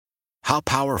How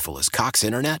powerful is Cox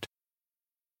Internet?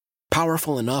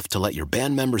 Powerful enough to let your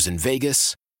band members in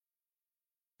Vegas,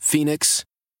 Phoenix,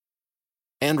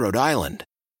 and Rhode Island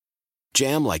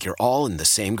jam like you're all in the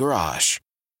same garage.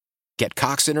 Get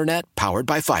Cox Internet powered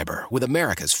by fiber with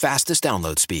America's fastest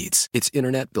download speeds. It's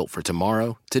internet built for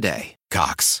tomorrow, today.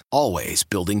 Cox, always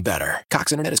building better.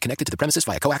 Cox Internet is connected to the premises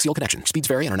via coaxial connection. Speeds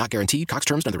vary and are not guaranteed. Cox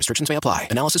terms and other restrictions may apply.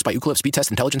 Analysis by Ookla Speed Test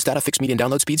Intelligence Data. Fixed median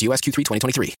download speeds. US Q3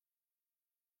 2023.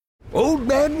 Old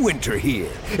Man Winter here.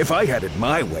 If I had it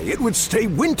my way, it would stay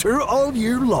winter all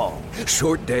year long.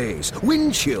 Short days,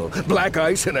 wind chill, black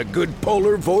ice, and a good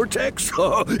polar vortex.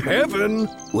 Oh, heaven.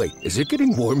 Wait, is it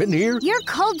getting warm in here? Your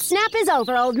cold snap is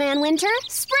over, Old Man Winter.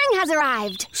 Spring has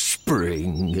arrived.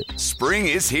 Spring. Spring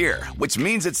is here, which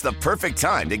means it's the perfect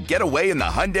time to get away in the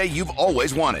Hyundai you've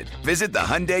always wanted. Visit the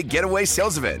Hyundai Getaway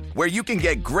Sales Event, where you can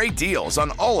get great deals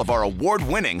on all of our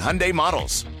award-winning Hyundai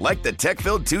models, like the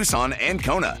tech-filled Tucson and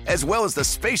Kona, as well as the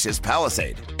spacious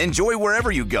Palisade. Enjoy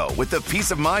wherever you go with the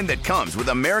peace of mind that comes with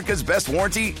America's best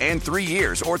warranty and 3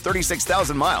 years or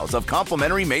 36,000 miles of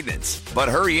complimentary maintenance. But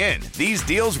hurry in, these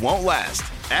deals won't last.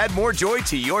 Add more joy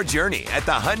to your journey at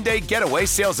the Hyundai Getaway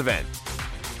Sales Event.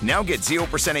 Now get 0%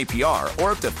 APR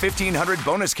or up to $1,500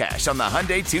 bonus cash on the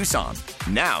Hyundai Tucson.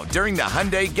 Now, during the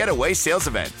Hyundai Getaway Sales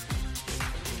Event.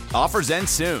 Offers end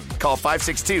soon. Call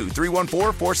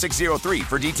 562-314-4603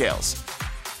 for details.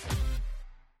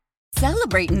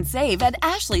 Celebrate and save at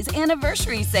Ashley's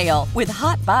Anniversary Sale. With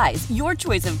Hot Buys, your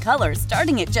choice of colors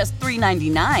starting at just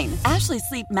 $3.99. Ashley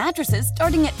Sleep mattresses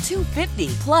starting at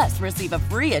 $2.50. Plus, receive a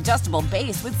free adjustable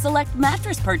base with select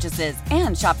mattress purchases.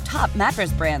 And shop top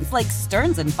mattress brands like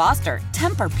Stearns & Foster,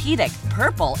 Tempur-Pedic,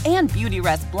 Purple, and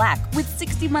Beautyrest Black with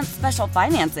 60-month special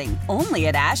financing. Only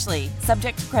at Ashley.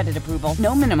 Subject to credit approval.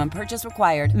 No minimum purchase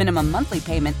required. Minimum monthly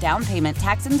payment, down payment,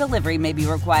 tax, and delivery may be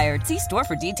required. See store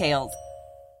for details.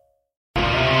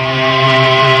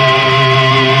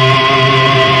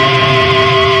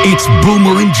 It's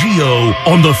Boomer and Gio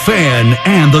on The Fan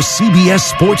and the CBS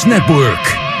Sports Network.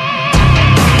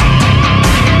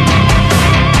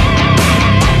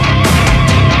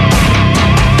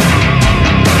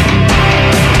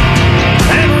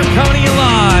 And we're coming to you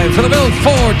live from the Built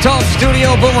Ford Tough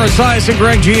Studio. Boomer Esiason and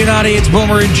Greg Giannotti. It's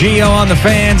Boomer and Gio on The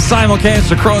Fan,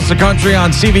 simulcast across the country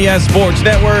on CBS Sports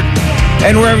Network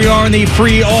and wherever you are in the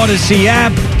free Odyssey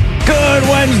app. Good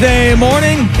Wednesday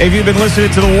morning. If you've been listening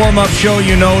to the warm-up show,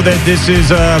 you know that this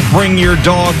is Bring Your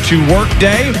Dog to Work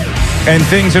Day, and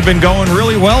things have been going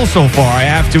really well so far, I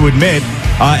have to admit.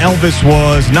 Elvis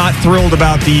was not thrilled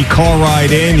about the car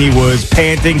ride in. He was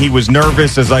panting. He was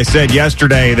nervous, as I said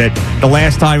yesterday, that the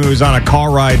last time he was on a car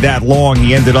ride that long,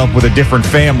 he ended up with a different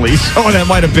family. So that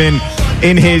might have been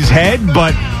in his head,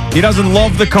 but he doesn't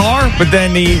love the car. But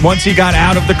then once he got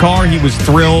out of the car, he was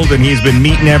thrilled, and he's been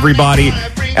meeting everybody.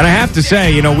 And I have to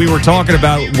say, we were talking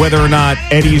about whether or not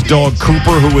Eddie's dog,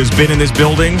 Cooper, who has been in this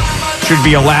building, should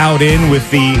be allowed in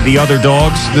with the other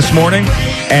dogs this morning.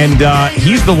 And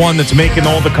he's the one that's making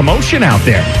all the commotion out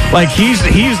there. Like, he's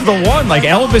the one. Like,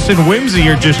 Elvis and Whimsy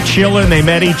are just chilling. They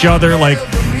met each other like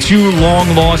two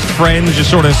long-lost friends, just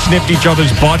sort of sniffed each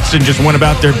other's butts and just went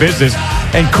about their business.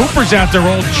 And Cooper's out there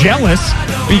all jealous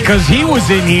because he was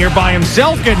in here by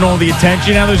himself getting all the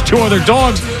attention. Now there's two other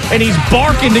dogs, and he's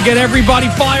barking to get everybody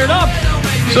fired up.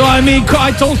 So, I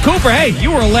told Cooper, hey,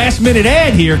 you were a last-minute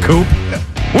ad here, Coop.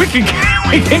 We can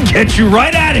get you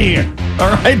right out of here. All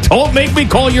right? Don't make me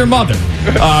call your mother.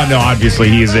 No, obviously,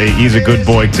 he's a good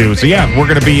boy, too. So, yeah, we're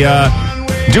going to be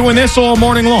doing this all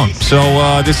morning long. So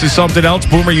this is something else.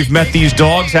 Boomer, you've met these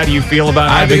dogs. How do you feel about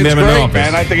having them in the office?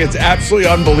 Man, I think it's absolutely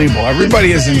unbelievable.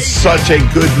 Everybody is in such a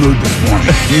good mood this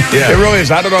morning. Yeah. It really is.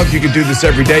 I don't know if you could do this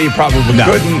every day. You probably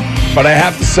couldn't. But I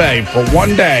have to say, for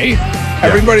one day,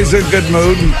 everybody's in a good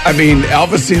mood.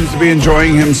 Elvis seems to be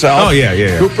enjoying himself. Oh,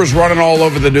 yeah. Cooper's running all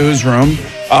over the newsroom.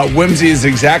 Whimsy is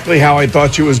exactly how I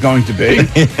thought she was going to be.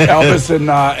 Elvis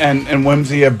and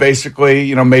Whimsy have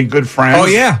basically, made good friends. Oh,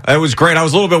 yeah. That was great. I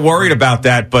was a little bit worried about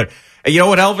that, but you know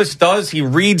what Elvis does? He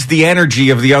reads the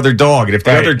energy of the other dog. And if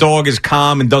the other dog is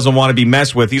calm and doesn't want to be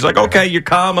messed with, he's like, okay, you're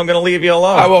calm. I'm going to leave you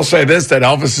alone. I will say this, that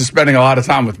Elvis is spending a lot of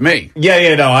time with me. He's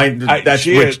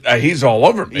all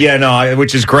over me. Yeah, no,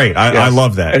 which is great. I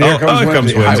love that. And here comes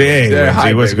Whimsy.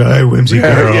 Hey, Whimsy. Hi, Whimsy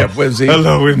girl. Yeah, Whimsy.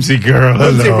 Hello, Whimsy girl.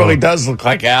 Whimsy really does look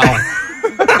like Al.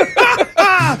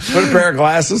 Put a pair of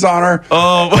glasses on her.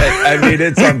 Oh, I mean,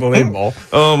 it's unbelievable.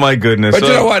 Oh my goodness! But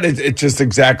you know what? It just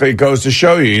exactly goes to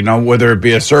show you, whether it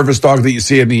be a service dog that you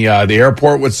see in the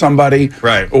airport with somebody,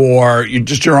 right, or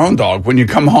just your own dog. When you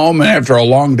come home and after a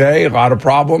long day, a lot of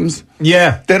problems.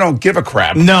 Yeah, they don't give a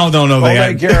crap. No. All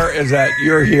they care is that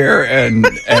you're here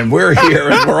and we're here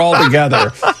and we're all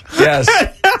together. Yes.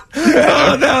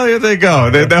 Oh, now here they go.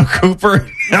 Now Cooper.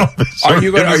 Elvis are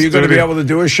you going to be able to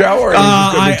do a show? Or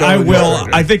I will.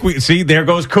 I think we see. There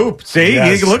goes Coop. See,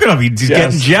 yes. Look at him. He's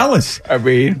getting jealous. I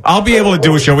mean, I'll be able to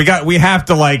do a show. We have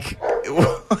to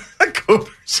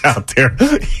Cooper's out there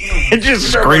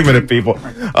just screaming at people.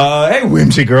 Hey,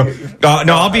 Whimsy girl.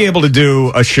 No, I'll be able to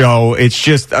do a show. It's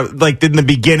just like in the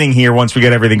beginning here. Once we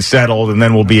get everything settled, and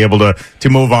then we'll be able to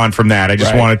move on from that. I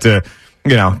just wanted to.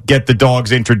 Get the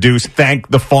dogs introduced. Thank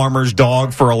the farmer's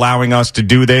dog for allowing us to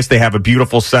do this. They have a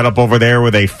beautiful setup over there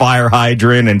with a fire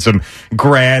hydrant and some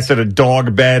grass and a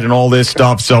dog bed and all this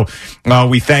stuff. So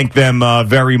we thank them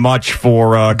very much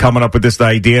for coming up with this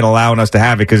idea and allowing us to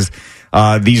have it because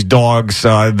these dogs,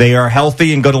 they are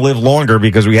healthy and going to live longer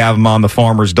because we have them on the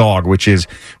farmer's dog, which is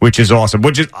awesome.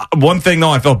 Which is one thing,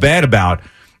 though, I felt bad about.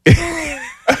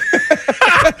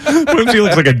 Whimsy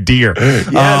looks like a deer.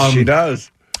 Yes, she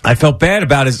does. I felt bad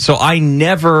about it, so I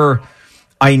never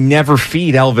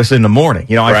feed Elvis in the morning.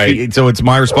 So it's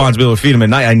my responsibility to feed him at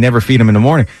night. I never feed him in the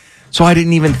morning. So I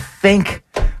didn't even think.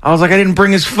 I was like, I didn't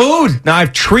bring his food. Now I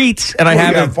have treats, and I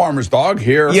have a farmer's dog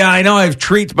here. Yeah, I know I have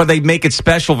treats, but they make it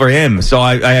special for him. So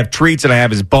I have treats, and I have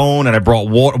his bone, and I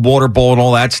brought water bowl and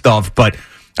all that stuff, but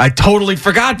I totally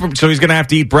forgot, so he's going to have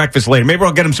to eat breakfast later. Maybe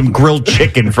I'll get him some grilled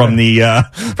chicken from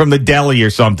the deli or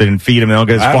something and feed him, and I'll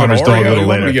get his farmer's dog a little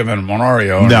later. We're giving him an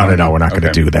Oreo. No, we're not going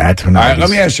to do that. No, let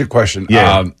me ask you a question.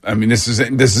 Yeah. I mean, this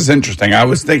is interesting. I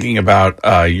was thinking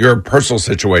about your personal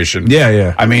situation.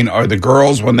 Yeah. I mean, are the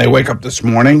girls, when they wake up this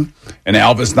morning and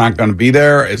Elvis not going to be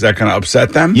there, is that going to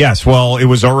upset them? Yes, well, it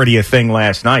was already a thing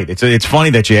last night. It's funny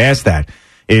that you asked that.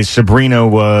 Sabrina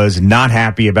was not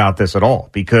happy about this at all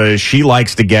because she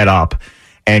likes to get up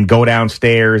and go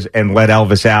downstairs and let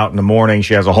Elvis out in the morning.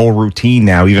 She has a whole routine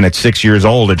now, even at 6 years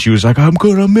old. And she was like, I'm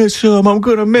going to miss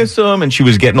him. And she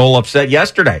was getting all upset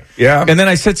yesterday. Yeah. And then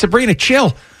I said, Sabrina,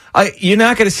 chill. You're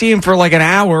not going to see him for like an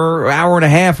hour and a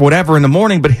half, whatever, in the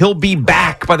morning, but he'll be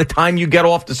back by the time you get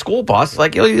off the school bus.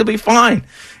 Like, he'll be fine.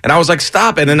 And I was like,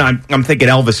 stop. And then I'm thinking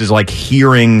Elvis is like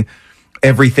hearing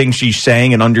everything she's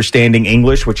saying and understanding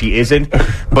English, which he isn't.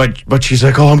 But she's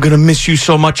like, oh, I'm going to miss you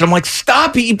so much. I'm like,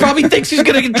 stop. He probably thinks he's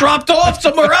going to get dropped off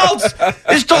somewhere else.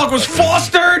 This dog was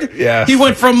fostered. Yeah. He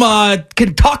went from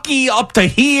Kentucky up to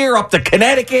here, up to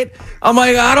Connecticut. I'm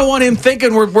like, I don't want him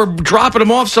thinking we're dropping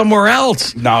him off somewhere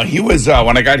else. No, he was,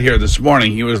 when I got here this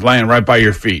morning, he was laying right by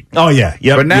your feet. Oh, yeah.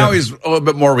 Yep, but now he's a little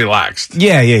bit more relaxed.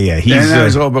 Yeah. He's a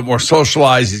little bit more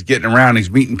socialized. He's getting around.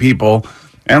 He's meeting people.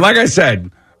 And like I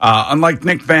said, unlike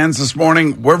Knicks fans this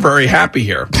morning, we're very happy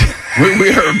here.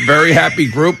 We are a very happy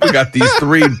group. We got these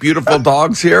three beautiful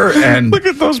dogs here, and look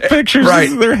at those pictures. Right,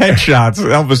 they're headshots.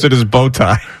 Elvis in his bow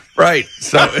tie. Right,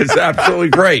 so it's absolutely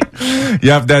great.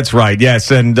 Yep, that's right.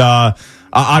 Yes, and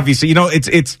obviously,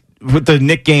 it's with the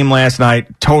Knicks game last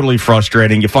night. Totally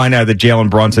frustrating. You find out that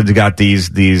Jalen Brunson's got these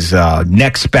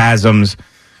neck spasms,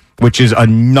 which is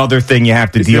another thing you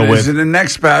have to deal with. Is it a neck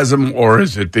spasm or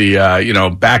is it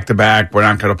the back to back? We're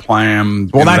not going to play him.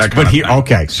 Well,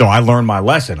 okay. So I learned my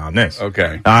lesson on this.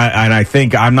 Okay, and I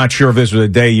think I'm not sure if this was the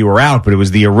day you were out, but it was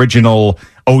the original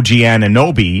OG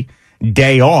Anunoby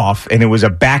day off, and it was a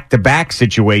back to back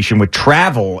situation with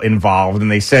travel involved,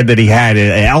 and they said that he had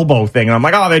an elbow thing, and I'm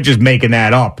like, oh, they're just making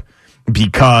that up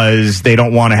because they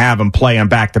don't want to have him play on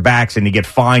back to backs, and you get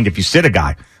fined if you sit a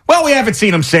guy. Well, we haven't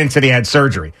seen him since, and he had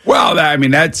surgery. Well,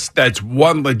 that's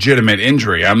one legitimate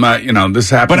injury. I'm not, this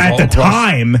happens. But at the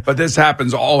time, but this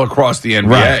happens all across the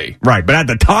NBA, right? But at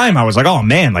the time, I was like, oh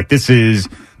man, like this is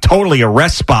totally a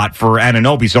rest spot for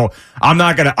Anunoby. So I'm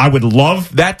not gonna. I would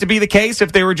love that to be the case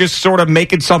if they were just sort of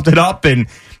making something up and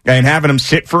having him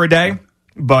sit for a day,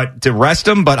 but to rest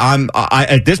him. But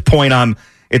at this point,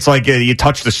 It's like you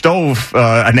touch the stove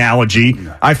analogy.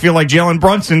 I feel like Jalen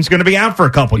Brunson's going to be out for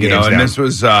a couple games. And this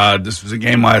was a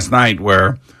game last night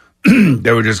where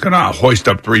they were just going to hoist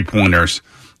up 3-pointers,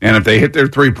 and if they hit their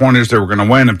 3-pointers, they were going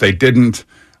to win. If they didn't,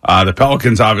 the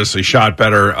Pelicans obviously shot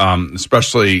better,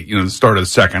 especially the start of the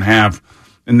second half.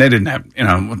 And they didn't have,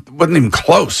 wasn't even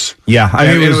close. Yeah,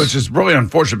 it was just really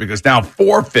unfortunate because now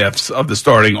 4/5 of the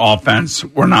starting offense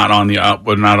were not on the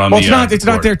it's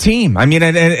not their team. I mean,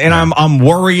 and I'm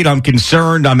worried, I'm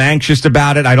concerned, I'm anxious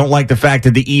about it. I don't like the fact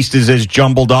that the East is as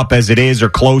jumbled up as it is or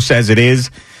close as it is.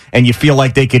 and you feel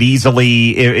like they could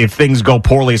easily, if things go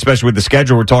poorly, especially with the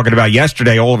schedule we're talking about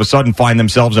yesterday, all of a sudden find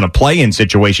themselves in a play-in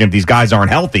situation if these guys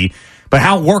aren't healthy. But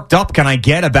how worked up can I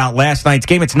get about last night's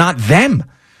game? It's not them.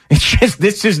 It's just,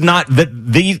 this is not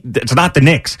it's not the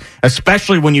Knicks,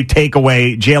 especially when you take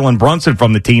away Jalen Brunson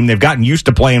from the team. They've gotten used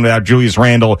to playing without Julius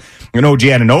Randle and OG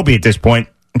Anunoby at this point.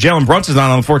 Jalen Brunson's not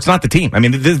on the floor. It's not the team. I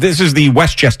mean, this is the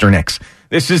Westchester Knicks.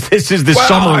 This is the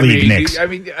Summer League Knicks. I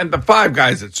mean, and the 5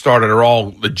 guys that started are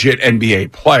all legit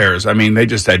NBA players. I mean, they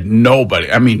just had nobody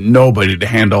to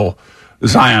handle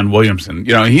Zion Williamson.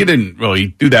 You know, he didn't really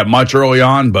do that much early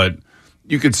on, but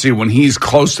you could see when he's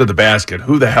close to the basket,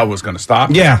 who the hell was going to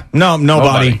stop him? Yeah,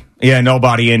 nobody. Yeah,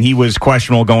 nobody. And he was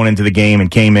questionable going into the game and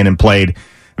came in and played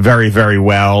very, very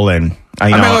well. And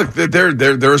I mean, look,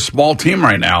 they're a small team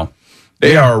right now.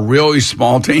 They are a really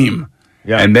small team.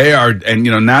 Yeah. And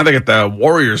now they got the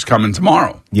Warriors coming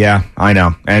tomorrow. Yeah, I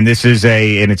know. And this is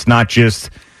and it's not just.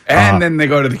 And then they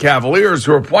go to the Cavaliers,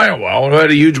 who are playing well, who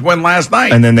had a huge win last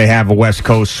night. And then they have a West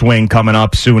Coast swing coming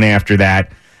up soon after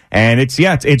that. And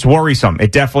it's worrisome.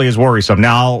 It definitely is worrisome.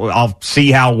 Now I'll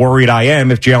see how worried I am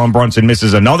if Jalen Brunson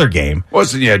misses another game.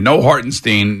 Listen, no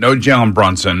Hartenstein, no Jalen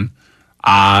Brunson,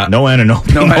 no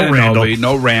Anunoby,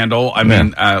 no Randall. I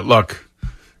mean, look,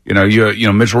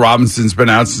 Mitchell Robinson's been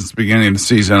out since the beginning of the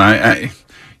season.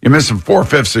 You're missing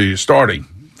 4/5 of your starting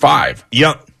 5.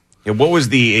 Yep. Yeah, what was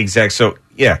the exact? So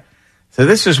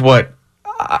this is what.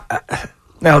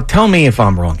 Now, tell me if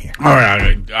I'm wrong here. All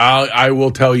right, I will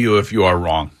tell you if you are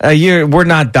wrong. We're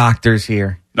not doctors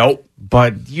here. Nope.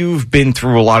 But you've been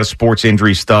through a lot of sports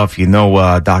injury stuff. You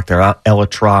know Dr.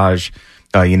 Elatraj,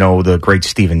 the great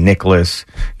Stephen Nicholas,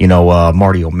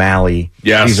 Marty O'Malley.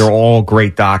 Yes. These are all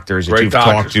great doctors that you've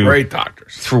talked to. Great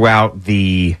doctors. Throughout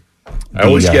the I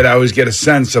always get a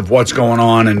sense of what's going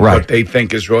on and what they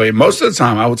think is really. Most of the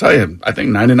time, I will tell you, I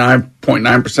think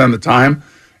 99.9% of the time,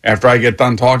 after I get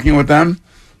done talking with them,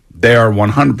 they are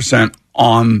 100%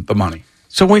 on the money.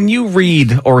 So when you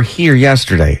read or hear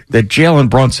yesterday that Jalen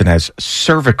Brunson has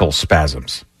cervical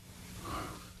spasms,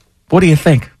 what do you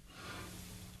think?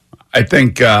 I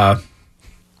think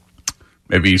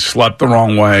maybe he slept the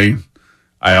wrong way.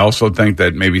 I also think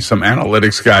that maybe some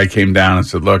analytics guy came down and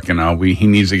said, look, he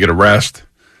needs to get a rest.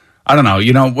 I don't know.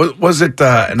 Was it...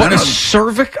 but a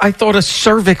cervix? I thought a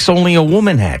cervix only a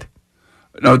woman had.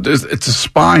 No, it's a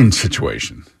spine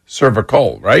situation.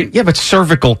 Cervical, right? Yeah, but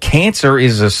cervical cancer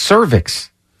is a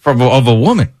cervix of a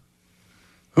woman.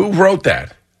 Who wrote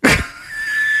that?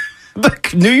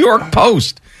 The New York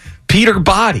Post. Peter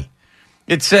Body.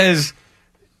 It says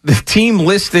the team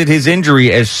listed his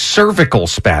injury as cervical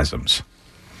spasms.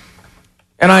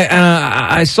 And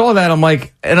I saw that. I'm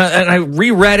like, and I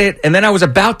reread it, and then I was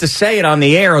about to say it on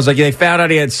the air. I was like, they found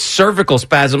out he had cervical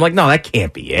spasms. I'm like, no, that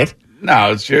can't be it.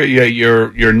 No, it's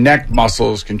your neck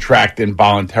muscles contract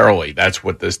involuntarily. That's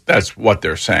what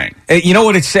they're saying. You know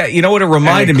what it said? You know what it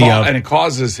reminded me of? And it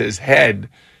causes his head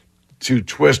to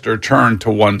twist or turn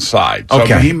to one side. So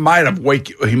okay. He might have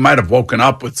woken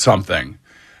up with something.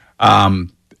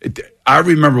 I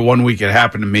remember one week it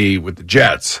happened to me with the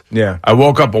Jets. Yeah. I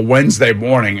woke up a Wednesday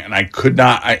morning and I could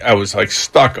not. I was like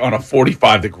stuck on a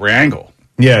 45-degree angle.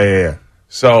 Yeah.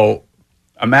 So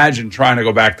imagine trying to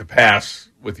go back to pass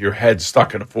with your head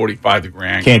stuck at a 45-degree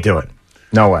angle. Can't do it.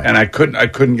 No way. And I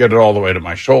couldn't get it all the way to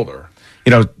my shoulder.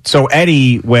 So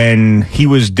Eddie, when he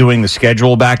was doing the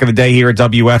schedule back in the day here at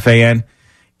WFAN,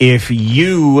 if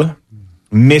you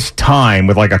missed time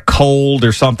with like a cold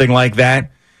or something like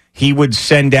that, he would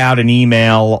send out an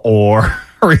email or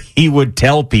he would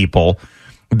tell people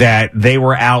that they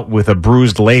were out with a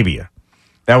bruised labia.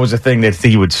 That was a thing that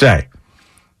he would say.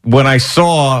 When I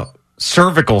saw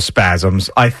cervical spasms,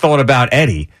 I thought about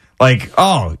Eddie. Like,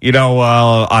 I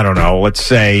don't know. Let's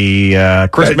say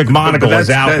Chris McMonagle is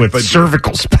out with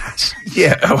cervical spasms.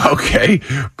 Yeah, okay,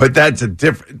 but that's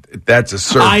a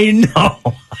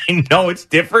cervical. I know it's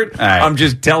different. Right. I'm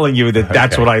just telling you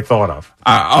that's what I thought of.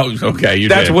 Okay,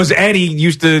 that was Eddie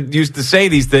used to say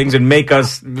these things and make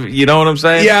us. You know what I'm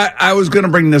saying? Yeah, I was going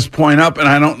to bring this point up, and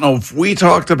I don't know if we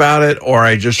talked about it or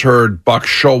I just heard Buck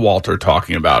Showalter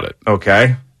talking about it.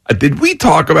 Okay. Did we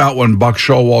talk about when Buck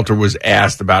Showalter was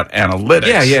asked about analytics?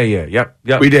 Yeah.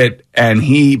 Yep. We did. And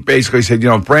he basically said,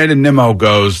 Brandon Nimmo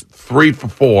goes 3 for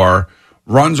 4,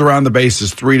 runs around the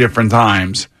bases 3 different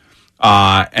times,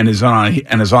 and is on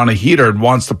a heater and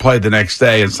wants to play the next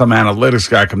day. And some analytics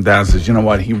guy comes down and says, you know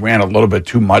what? He ran a little bit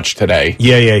too much today.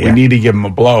 Yeah. We need to give him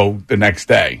a blow the next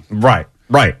day. Right.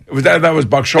 That was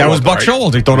Buck Showalter. That was Buck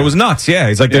Showalter. He thought it was nuts. Yeah.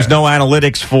 He's like, there's no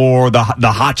analytics for the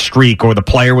hot streak or the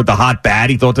player with the hot bat.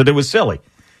 He thought that it was silly.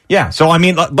 Yeah. So, I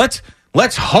mean,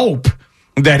 let's hope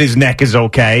that his neck is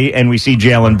okay, and we see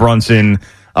Jalen Brunson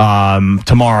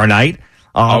tomorrow night.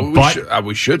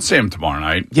 We should see him tomorrow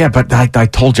night. Yeah, but I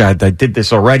told you I did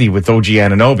this already with OG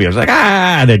Anunoby. I was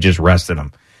like, they're just resting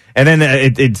him. And then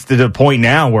it's to the point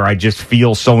now where I just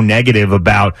feel so negative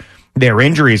about their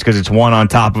injuries because it's one on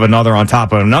top of another on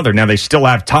top of another. Now, they still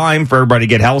have time for everybody to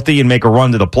get healthy and make a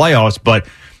run to the playoffs, but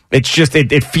it's just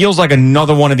it feels like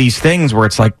another one of these things where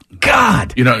it's like,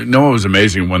 God. You know what was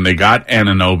amazing? When they got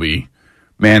Anunoby,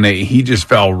 man, he just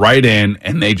fell right in,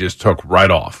 and they just took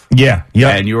right off. Yeah.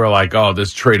 And you were like, oh,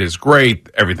 this trade is great.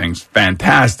 Everything's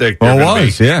fantastic. Well, it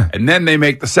was, yeah. And then they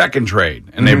make the second trade,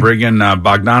 and they bring in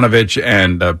Bogdanovich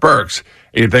and Burks.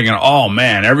 And you're thinking, oh,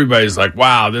 man, everybody's like,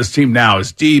 wow, this team now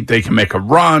is deep. They can make a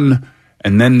run.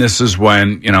 And then this is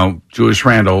when, Julius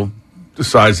Randle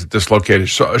decides to dislocate his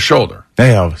shoulder. Hey,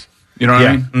 Elvis. You know what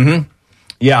I mean? Mm-hmm.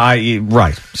 Yeah,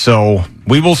 right. So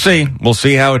we will see. We'll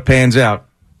see how it pans out.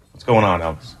 What's going on,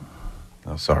 Elvis?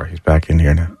 Oh, sorry, he's back in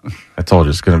here now. I told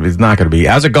you it's not going to be.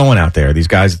 How's it going out there? These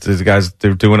guys,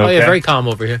 they're doing okay. Oh yeah, very calm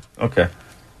over here. Okay.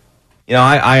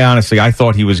 I honestly, I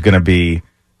thought he was going to be.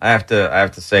 I have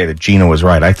to say that Gina was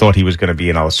right. I thought he was going to be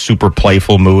in a super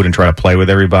playful mood and try to play with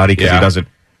everybody because he doesn't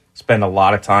spend a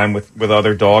lot of time with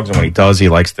other dogs, and when he does, he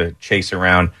likes to chase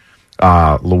around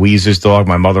Louise's dog,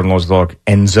 my mother-in-law's dog,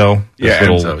 Enzo.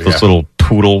 This little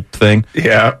poodle thing.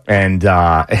 Yeah. And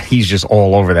he's just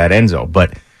all over that Enzo.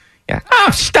 But yeah. Oh,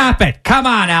 stop it. Come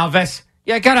on, Elvis.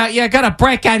 You gotta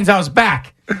break Enzo's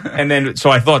back. And then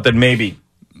so I thought that maybe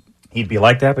he'd be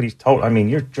like that, but he's told, I mean,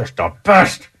 you're just the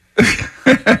best.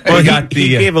 Well, he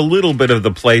gave a little bit of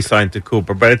the play sign to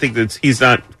Cooper, but I think he's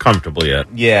not comfortable yet.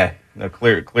 Yeah. No,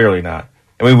 clearly not.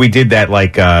 I mean, we did that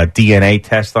DNA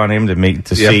test on him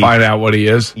to see, find out what he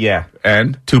is. Yeah,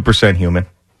 and 2% human.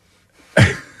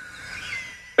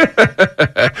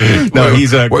 No,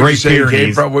 he's a great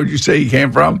Pyrenees. Where did you say he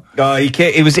came from?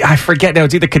 It was, I forget now.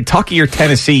 It's either Kentucky or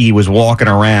Tennessee. He was walking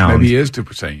around. Maybe he is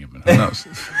 2% human. Who knows?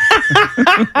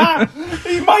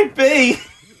 He might be.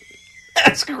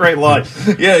 That's a great line.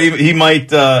 Yeah, he might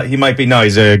be. No,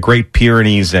 he's a Great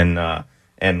Pyrenees and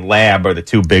Lab are the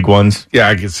two big ones. Yeah,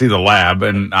 I can see the Lab,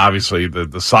 and obviously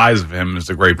the size of him is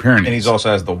the Great Pyrenees. And he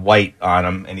also has the white on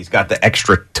him, and he's got the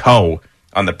extra toe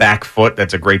on the back foot.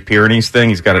 That's a Great Pyrenees thing.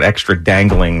 He's got an extra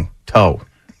dangling toe.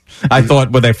 I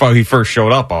thought when he first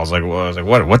showed up, I was like,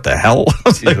 what the hell?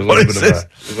 He's a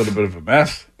little bit of a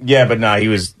mess. Yeah, but no, he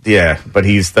was. Yeah, but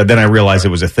then I realized it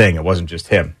was a thing. It wasn't just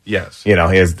him. Yes,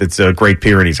 it's a Great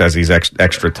Pyrenees has these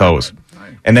extra toes.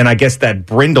 And then I guess that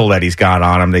brindle that he's got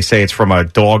on him, they say it's from a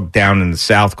dog down in the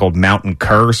south called Mountain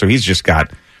Cur. So he's just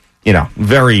got,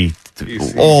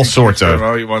 all sorts of.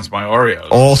 Oh, he wants my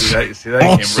Oreos. All sorts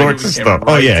of stuff.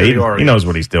 Oh yeah, he knows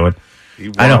what he's doing.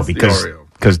 I know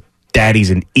because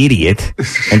Daddy's an idiot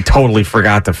and totally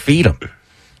forgot to feed him.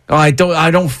 Oh, I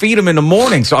don't feed him in the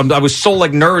morning, so I was so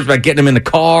nervous about getting him in the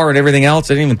car and everything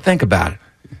else. I didn't even think about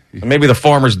it. Maybe the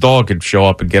farmer's dog could show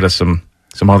up and get us some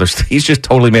other stuff. He's just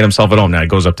totally made himself at home now. He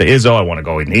goes up to Izzo. I want to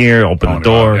go in here, open the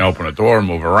door. Open the door,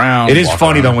 move around. It is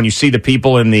funny though when you see the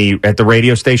people at the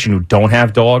radio station who don't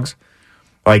have dogs,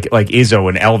 like Izzo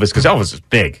and Elvis, because Elvis is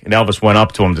big, and Elvis went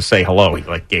up to him to say hello. He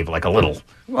gave a little,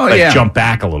 jump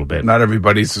back a little bit. Not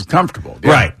everybody's as comfortable,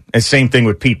 right? And same thing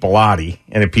with Pete Pilati,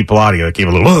 and Pete Pilati gave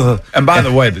a little. And by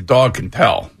the way, the dog can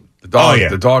tell.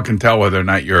 The dog can tell whether or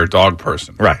not you're a dog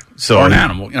person, right? Or an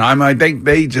animal. I think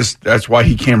that's why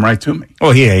he came right to me.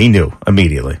 Oh yeah, he knew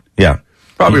immediately. Yeah,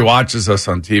 probably watches us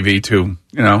on TV too.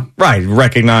 Right?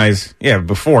 Recognize. Yeah,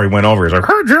 before he went over, he's like,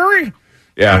 "Hey, Jerry."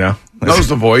 Yeah, knows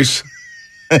the voice.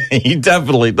 He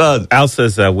definitely does. Al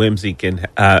says Whimsy can.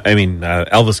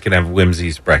 Elvis can have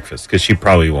Whimsy's breakfast because she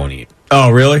probably won't eat. Oh,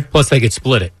 really? Plus, they could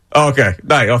split it. Okay.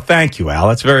 Nice. Oh, thank you, Al.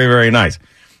 That's very, very nice.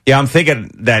 Yeah, I'm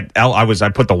thinking that I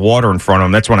put the water in front of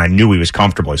him. That's when I knew he was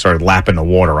comfortable. I started lapping the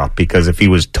water up because if he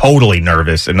was totally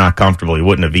nervous and not comfortable, he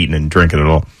wouldn't have eaten and drank it at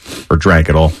all or drank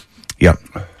it all. Yep.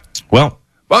 Well,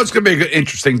 it's going to be an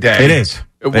interesting day. It is.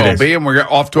 It will be, and we're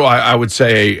off to, I would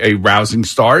say, a rousing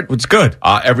start. It's good.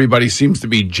 Everybody seems to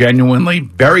be genuinely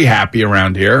very happy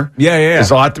around here. Yeah.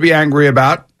 There's a lot to be angry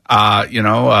about,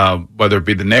 whether it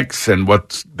be the Knicks and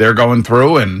what they're going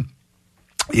through and,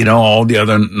 all the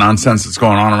other nonsense that's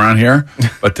going on around here.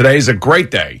 But today's a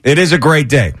great day. It is a great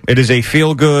day. It is a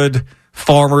feel-good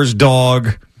farmer's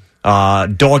dog,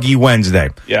 doggy Wednesday.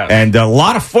 Yeah. And a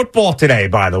lot of football today,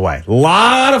 by the way. A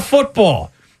lot of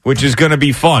football, which is going to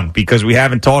be fun because we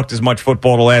haven't talked as much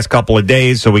football the last couple of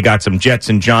days, so we got some Jets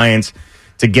and Giants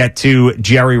to get to.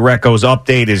 Jerry Recco's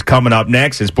update is coming up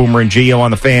next. It's Boomer and Gio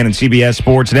on the Fan and CBS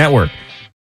Sports Network.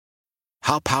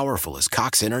 How powerful is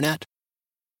Cox Internet?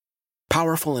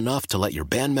 Powerful enough to let your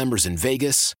band members in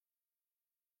Vegas,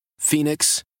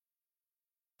 Phoenix,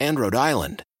 and Rhode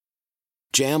Island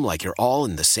jam like you're all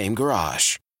in the same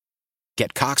garage.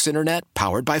 Get Cox Internet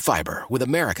powered by fiber with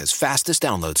America's fastest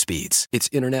download speeds. It's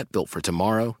internet built for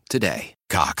tomorrow, today.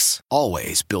 Cox,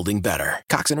 always building better.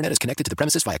 Cox Internet is connected to the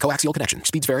premises via coaxial connection.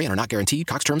 Speeds vary and are not guaranteed.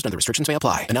 Cox terms and other restrictions may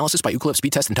apply. Analysis by Ookla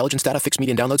Speed Test Intelligence Data. Fixed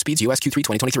median download speeds. US Q3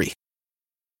 2023.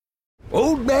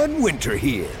 Old Man Winter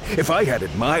here. If I had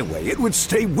it my way, it would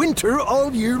stay winter all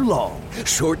year long.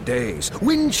 Short days,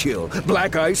 wind chill,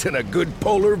 black ice, and a good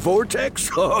polar vortex.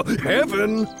 Oh,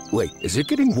 heaven. Wait, is it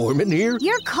getting warm in here?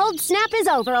 Your cold snap is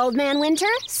over, Old Man Winter.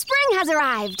 Spring has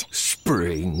arrived.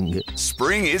 Spring.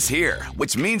 Spring is here,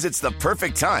 which means it's the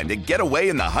perfect time to get away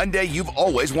in the Hyundai you've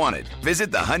always wanted.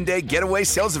 Visit the Hyundai Getaway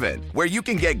Sales Event, where you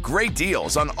can get great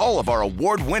deals on all of our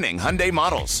award-winning Hyundai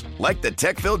models, like the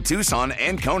tech-filled Tucson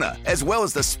and Kona, as well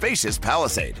as the spacious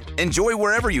Palisade. Enjoy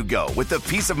wherever you go with the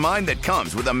peace of mind that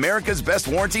comes with America's best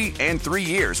warranty and 3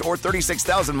 years or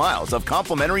 36,000 miles of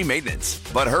complimentary maintenance.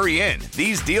 But hurry in,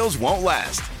 these deals won't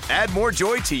last. Add more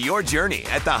joy to your journey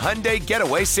at the Hyundai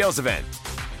Getaway Sales Event.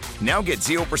 Now get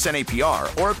 0%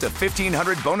 APR or up to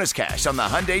 $1,500 bonus cash on the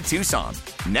Hyundai Tucson.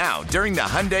 Now, during the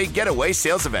Hyundai Getaway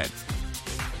Sales Event.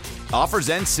 Offers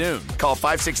end soon. Call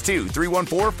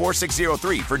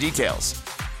 562-314-4603 for details.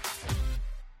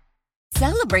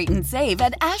 Celebrate and save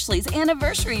at Ashley's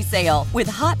Anniversary Sale. With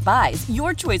Hot Buys,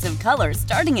 your choice of colors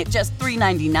starting at just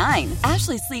 $3.99.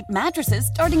 Ashley Sleep mattresses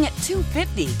starting at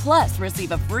 $2.50. Plus,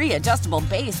 receive a free adjustable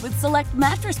base with select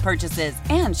mattress purchases.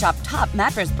 And shop top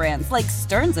mattress brands like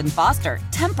Stearns & Foster,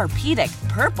 Tempur-Pedic,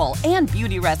 Purple, and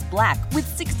Beautyrest Black with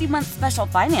 60-month special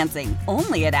financing.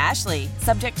 Only at Ashley.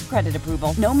 Subject to credit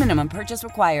approval. No minimum purchase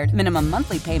required. Minimum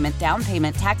monthly payment, down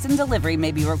payment, tax, and delivery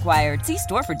may be required. See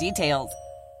store for details.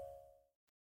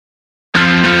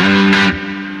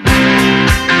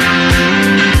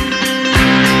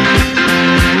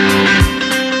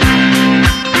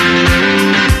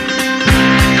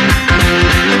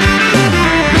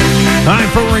 Time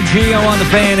for Gio on the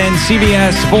Fan and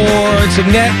CBS Sports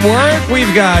Network.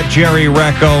 We've got Jerry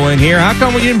Recco in here. How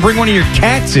come we didn't bring one of your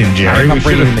cats in, Jerry? I'm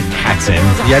bringing the cats in.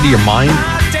 You out of your mind?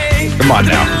 Come on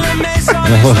now.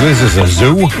 This is a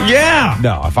zoo? Yeah.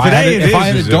 No, if I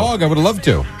had a dog, I would have loved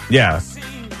to. Yeah.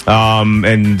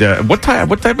 What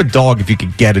type of dog, if you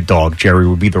could get a dog, Jerry,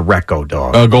 would be the Recco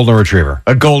dog? A golden retriever.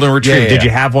 A golden retriever. Yeah. Did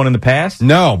you have one in the past?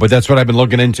 No, but that's what I've been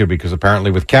looking into because apparently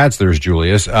with cats, there's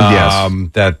Julius,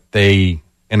 that they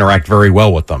interact very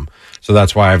well with them. So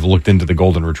that's why I've looked into the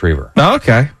golden retriever. Oh,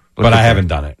 okay. But I haven't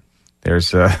done it.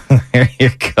 There's there you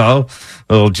go.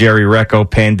 Little Jerry Recco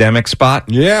pandemic spot.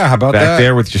 Yeah, how about Back that?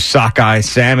 there with your sockeye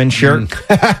salmon shirt.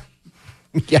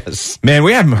 Yes. Man,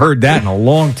 we haven't heard that in a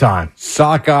long time.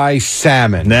 Sockeye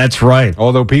salmon. That's right.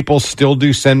 Although people still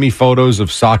do send me photos of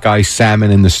sockeye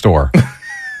salmon in the store.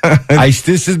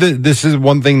 This is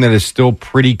one thing that is still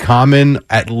pretty common,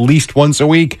 at least once a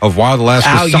week. Of Wild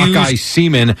Alaska sockeye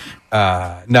semen.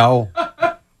 No.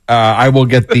 I will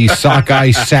get the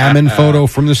sockeye salmon photo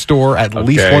from the store at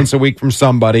least once a week from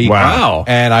somebody. Wow.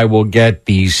 And I will get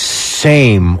the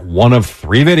same one of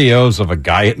 3 videos of a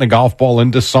guy hitting a golf ball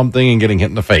into something and getting hit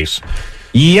in the face.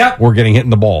 Yep. Or getting hit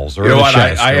in the balls. Or you know the what?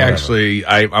 chest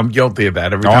I'm guilty of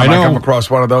that. Every time I come across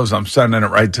one of those, I'm sending it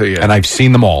right to you. And I've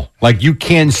seen them all. Like, you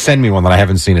can send me one that I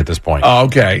haven't seen at this point. Oh,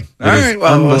 okay. All right.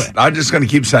 Well, I'm just going to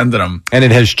keep sending them. And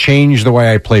it has changed the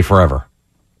way I play forever.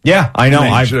 Yeah, I know.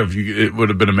 It would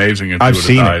have been amazing if I've you would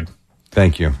seen have died. It.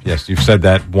 Thank you. Yes, you've said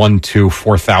that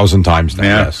 4,000 times now.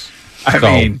 Yeah. Yes.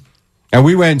 And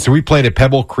we played at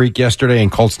Pebble Creek yesterday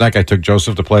in Colts Neck. I took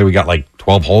Joseph to play. We got like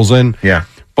 12 holes in. Yeah.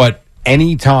 But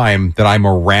any time that I'm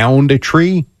around a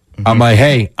tree, I'm like,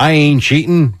 hey, I ain't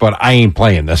cheating, but I ain't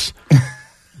playing this.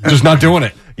 Just not doing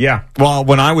it. Yeah. Well,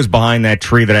 when I was behind that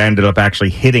tree that I ended up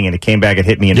actually hitting and it came back and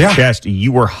hit me in the chest,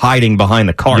 you were hiding behind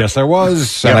the cart. Yes, I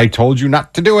was. And I told you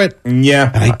not to do it.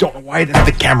 Yeah. And I don't know why I didn't have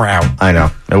the camera out. I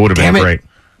know. It would have been great.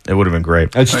 It would have been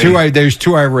great. There's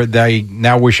two I read that I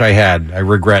now wish I had. I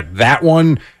regret that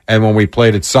one and when we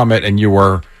played at Summit and you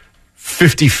were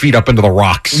 50 feet up into the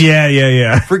rocks.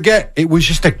 Yeah. Forget, it was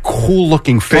just a cool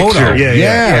looking photo. Picture.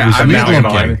 Yeah. It was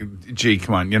amazing. Gee,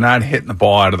 come on. You're not hitting the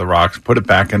ball out of the rocks. Put it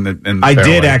back in the I fairway.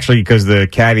 did actually because the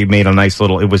caddy made a nice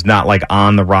little, it was not like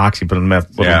on the rocks. He put a little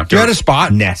You had a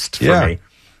spot. nest for me.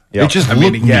 Yep. It just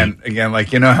again,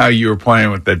 like, you know how you were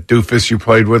playing with that doofus you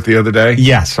played with the other day?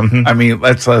 Yes. Mm-hmm. I mean,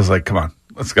 I was like, come on,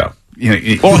 let's go. You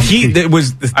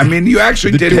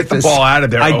actually did hit the ball out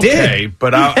of there. I did.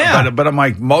 But I'm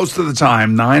like, most of the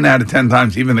time, 9 out of 10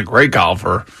 times, even the great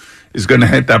golfer is going to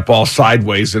hit that ball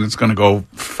sideways, and it's going to go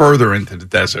further into the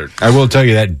desert. I will tell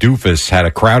you that doofus had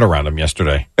a crowd around him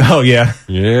yesterday. Oh, yeah?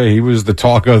 Yeah, he was the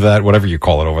talk of that, whatever you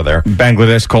call it over there.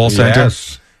 Bangladesh call center?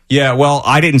 Yes. Yeah, well,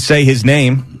 I didn't say his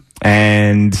name,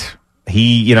 and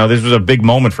he, this was a big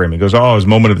moment for him. He goes, oh, it was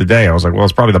moment of the day. I was like, well,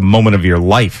 it's probably the moment of your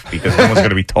life, because no one's going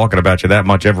to be talking about you that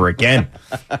much ever again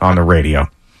on the radio.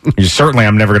 Certainly,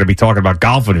 I'm never going to be talking about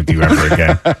golfing with you ever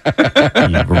again.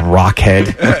 You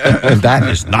rockhead. That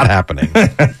is not happening.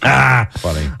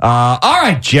 Funny. All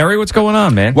right, Jerry, what's going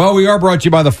on, man? Well, we are brought to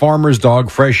you by the Farmer's Dog,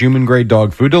 fresh human-grade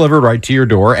dog food delivered right to your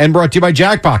door, and brought to you by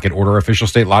Jackpocket. Order official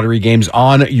state lottery games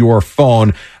on your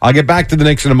phone. I'll get back to the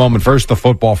Knicks in a moment. First, the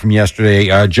football from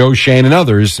yesterday. Joe Shane and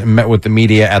others met with the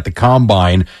media at the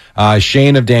Combine.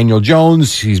 Shane of Daniel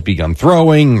Jones, he's begun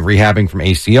throwing, rehabbing from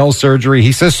ACL surgery.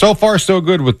 He says so far so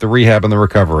good with the rehab and the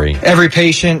recovery. Every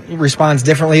patient responds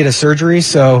differently to surgery,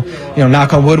 so,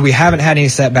 knock on wood, we haven't had any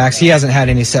setbacks. He hasn't had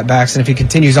any setbacks, and if he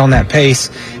continues on that pace,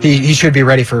 he should be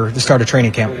ready for the start of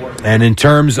training camp. And in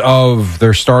terms of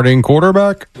their starting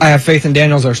quarterback? I have faith in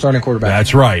Daniel as our starting quarterback.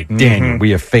 That's right, Daniel.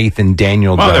 We have faith in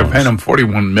Daniel Jones. They're paying him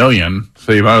 $41 million,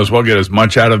 so you might as well get as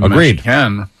much out of him as you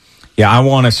can. Yeah, I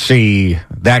want to see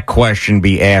that question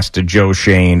be asked to Joe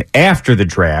Shane after the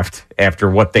draft, after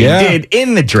what they did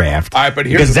in the draft, all right, but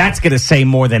because that's going to say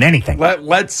more than anything.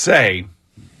 Let's say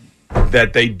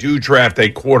that they do draft a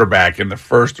quarterback in the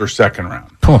first or second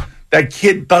round. That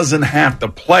kid doesn't have to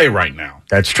play right now.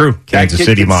 That's true. Kansas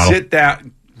City model. Sit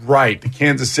down. Right, the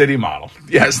Kansas City model.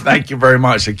 Yes, thank you very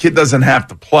much. The kid doesn't have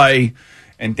to play,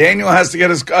 and Daniel has to get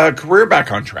his career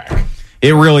back on track.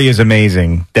 It really is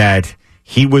amazing that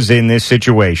he was in this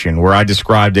situation where I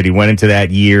described it. He went into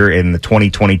that year in the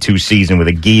 2022 season with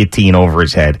a guillotine over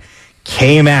his head,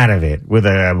 came out of it with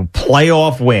a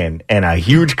playoff win and a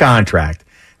huge contract.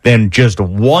 Then just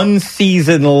one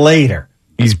season later,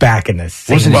 he's back in this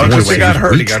season. He got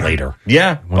hurt. He got later.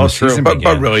 Yeah, well, true. But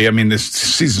really, I mean, this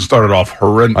season started off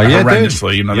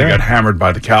horrendously. They got hammered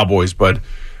by the Cowboys, but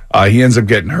he ends up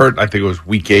getting hurt. I think it was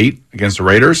week 8 against the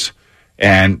Raiders.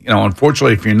 And,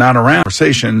 unfortunately, if you're not around,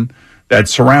 conversation that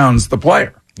surrounds the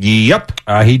player. Yep.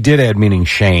 He did add, meaning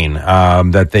Shane,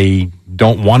 that they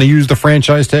don't want to use the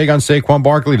franchise tag on Saquon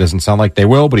Barkley. Doesn't sound like they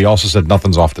will, but he also said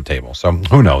nothing's off the table. So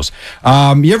who knows?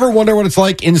 You ever wonder what it's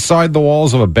like inside the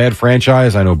walls of a bad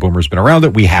franchise? I know Boomer's been around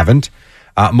it. We haven't.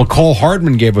 Mecole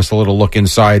Hardman gave us a little look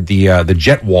inside the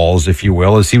jet walls, if you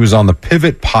will, as he was on the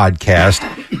Pivot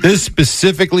podcast. This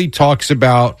specifically talks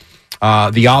about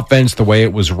the offense, the way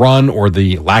it was run, or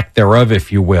the lack thereof,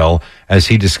 if you will, as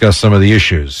he discussed some of the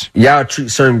issues. Y'all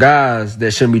treat certain guys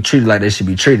that shouldn't be treated like they should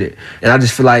be treated. And I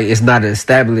just feel like it's not an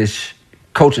established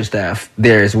coaching staff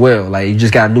there as well. Like, you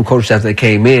just got a new coaching staff that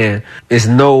came in. It's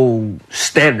no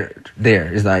standard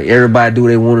there. It's like everybody do what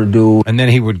they want to do. And then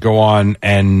he would go on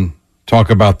and talk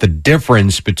about the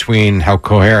difference between how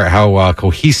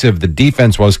cohesive the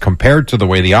defense was compared to the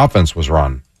way the offense was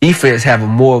run. Defense have a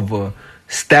more of a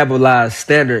stabilized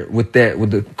standard with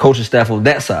the coaching staff on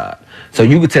that side. So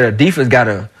you could tell the defense got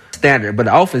a standard, but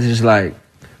the offense is just like,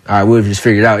 all right, we'll just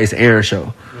figure it out. It's an Aaron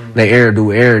show. Let Aaron do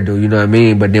what Aaron do, you know what I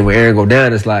mean? But then when Aaron go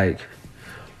down, it's like,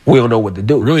 we don't know what to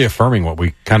do. Really affirming what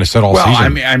we kind of said all season. I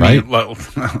mean, all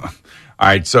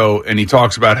right, so, and he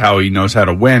talks about how he knows how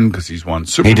to win because he's won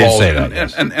Super Bowls. He did say that,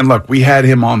 yes. And look, we had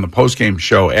him on the postgame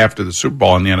show after the Super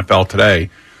Bowl in the NFL today,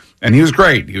 and he was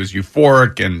great. He was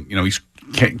euphoric, and, he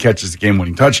catches the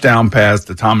game-winning touchdown pass,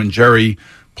 the Tom and Jerry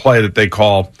play that they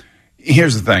call.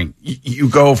 Here's the thing. You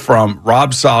go from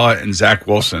Rob Saleh and Zach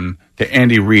Wilson to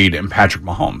Andy Reid and Patrick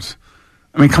Mahomes.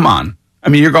 I mean, come on. I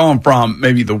mean, you're going from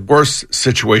maybe the worst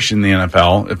situation in the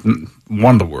NFL, if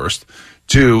one of the worst,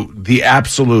 to the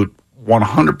absolute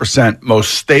 100%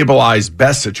 most stabilized,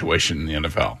 best situation in the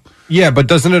NFL. Yeah, but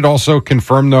doesn't it also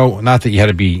confirm, though, not that you had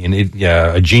to be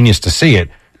a genius to see it,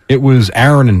 it was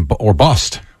Aaron or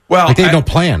bust. Well, like they had no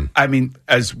plan. I mean,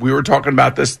 as we were talking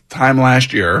about this time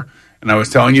last year, and I was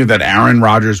telling you that Aaron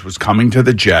Rodgers was coming to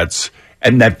the Jets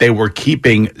and that they were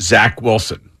keeping Zach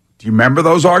Wilson. Do you remember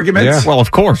those arguments? Yeah. Well,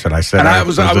 of course. And I said it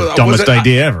was the dumbest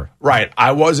idea ever. Right.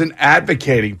 I wasn't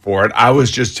advocating for it. I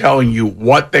was just telling you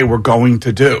what they were going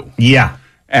to do. Yeah.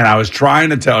 And I was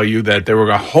trying to tell you that they were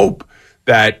going to hope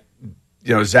that,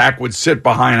 Zach would sit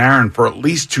behind Aaron for at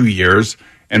least 2 years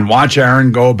and watch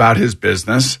Aaron go about his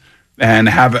business and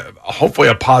have hopefully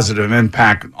a positive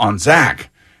impact on Zach.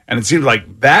 And it seems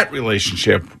like that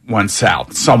relationship went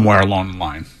south somewhere along the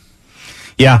line.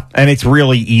 Yeah, and it's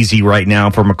really easy right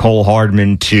now for Mecole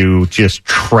Hardman to just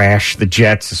trash the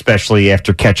Jets, especially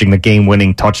after catching the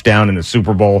game-winning touchdown in the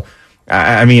Super Bowl.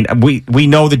 I mean, we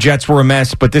know the Jets were a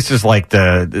mess, but this is like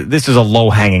this is a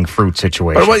low-hanging fruit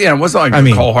situation. But it wasn't like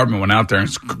Mecole Hardman went out there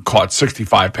and caught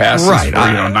 65 passes for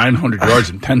 900 yards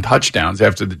and 10 touchdowns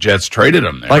after the Jets traded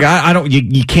him there. Like I don't,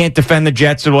 you can't defend the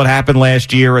Jets and what happened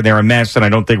last year, and they're a mess. And I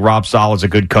don't think Rob Sala's a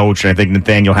good coach, and I think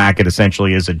Nathaniel Hackett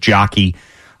essentially is a jockey.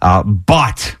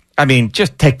 But I mean,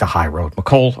 just take the high road,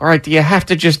 Mecole. All right, you have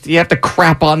to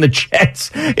crap on the Jets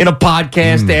in a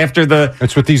podcast after the.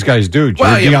 That's what these guys do. Did you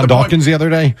hear Deion Dawkins the other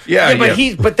day?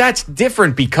 But that's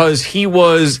different because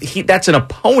that's an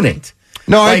opponent.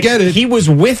 No, I get it. He was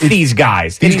with these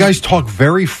guys. These guys talk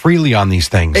very freely on these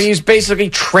things. And he's basically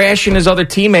trashing his other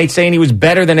teammates, saying he was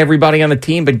better than everybody on the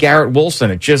team but Garrett Wilson.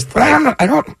 I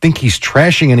don't think he's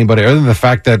trashing anybody other than the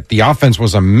fact that the offense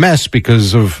was a mess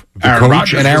because of the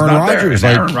coach and Aaron Rodgers.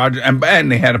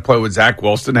 And they had to play with Zach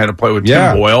Wilson, had to play with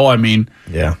Tim Boyle. I mean,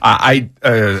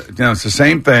 it's the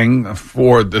same thing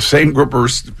for the same group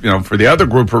of, for the other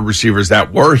group of receivers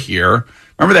that were here.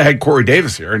 Remember they had Corey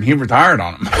Davis here, and he retired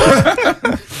on him.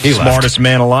 He's the smartest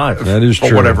man alive. That is true.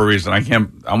 For whatever reason, I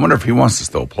wonder if he wants to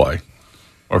still play,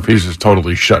 or if he's just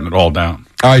totally shutting it all down.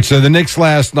 All right, so the Knicks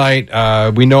last night,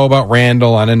 we know about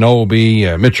Randall,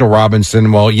 Anunoby, Mitchell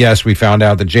Robinson. Well, yes, we found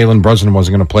out that Jalen Brunson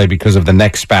wasn't going to play because of the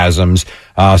neck spasms.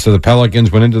 So the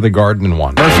Pelicans went into the Garden and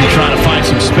won. Murphy trying to find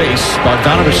some space.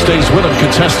 Bogdanovich stays with him,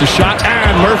 contests the shot,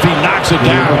 and Murphy knocks it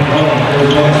down.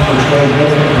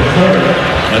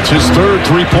 That's his third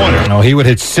three-pointer. No, he would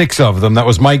hit 6 of them. That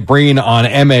was Mike Breen on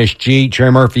MSG. Trey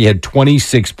Murphy had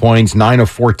 26 points, 9 of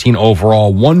 14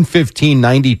 overall,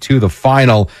 115-92 the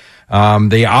final.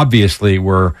 They obviously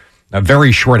were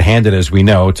very short-handed, as we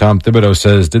know. Tom Thibodeau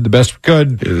says, did the best we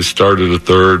could. It started the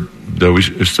third, that we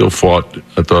still fought.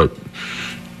 I thought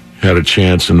had a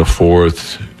chance in the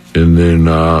fourth, and then,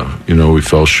 we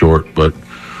fell short. But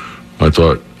I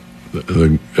thought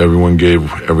everyone gave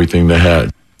everything they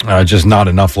had. Just not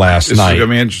enough last night. This is going to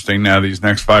be interesting now, these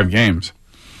next 5 games.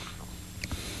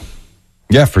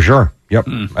 Yeah, for sure. Yep.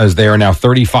 As they are now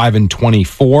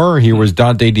 35-24. Here was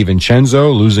Dante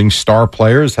DiVincenzo losing star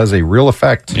players has a real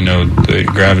effect. The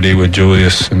gravity with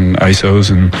Julius and ISOs,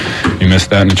 and you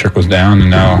missed that and it trickles down. And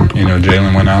now,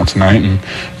 Jalen went out tonight, and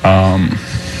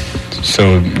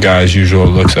so guys' usual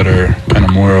looks that are kind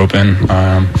of more open,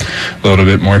 a little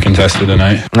bit more contested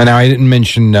tonight. And now I didn't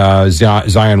mention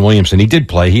Zion Williamson. He did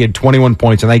play. He had 21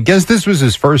 points, and I guess this was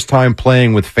his first time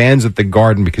playing with fans at the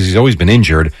Garden because he's always been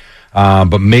injured,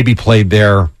 but maybe played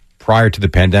there prior to the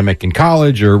pandemic in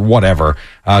college or whatever.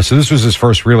 So this was his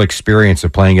first real experience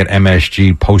of playing at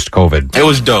MSG post-COVID. It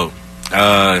was dope.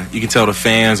 You can tell the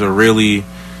fans are really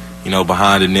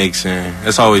behind the Knicks, and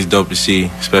it's always dope to see,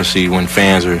 especially when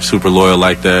fans are super loyal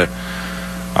like that.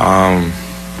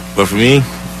 But for me,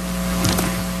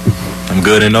 I'm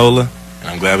good in NOLA, and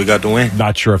I'm glad we got the win.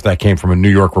 Not sure if that came from a New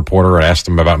York reporter and asked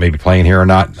him about maybe playing here or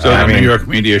not. So the New York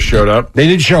media showed up? They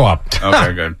did show up.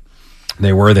 Okay, good.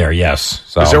 They were there, yes.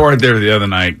 So they weren't there the other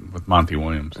night with Monty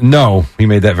Williams. No, he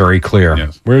made that very clear.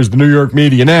 Yes. Where's the New York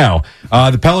media now?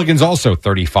 The Pelicans also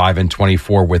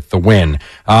 35-24 with the win.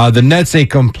 The Nets, a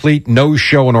complete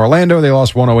no-show in Orlando. They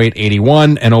lost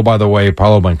 108-81. And, oh, by the way,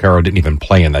 Paolo Banchero didn't even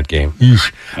play in that game.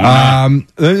 Let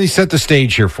me set the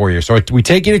stage here for you. So we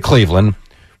take you to Cleveland.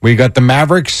 We got the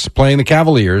Mavericks playing the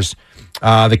Cavaliers.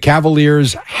 The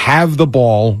Cavaliers have the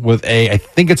ball with I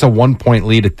think it's a 1-point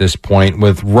lead at this point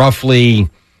with roughly,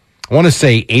 I want to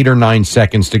say 8 or 9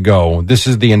 seconds to go. This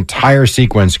is the entire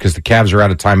sequence because the Cavs are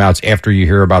out of timeouts after you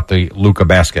hear about the Luka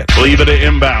basket. Kleba to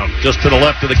inbound, just to the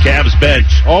left of the Cavs bench.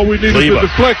 All we need is a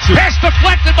deflection. Pass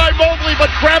deflected by Mobley,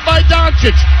 but grabbed by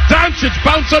Doncic. Doncic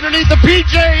bounced underneath the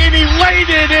PJ, and he laid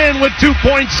it in with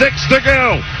 2.6 to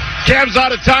go. Cavs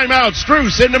out of timeout.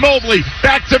 Strus into Mobley.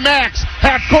 Back to Max.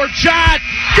 Half-court shot.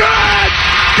 Good!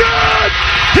 Good!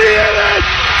 He hit it!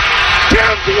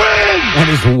 Cavs win! That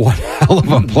is one hell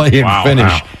of a play and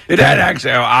finish. Wow. It had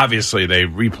actually, obviously, they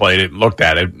replayed it, looked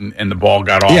at it, and the ball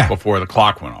got off before the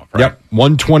clock went off, right? Yep.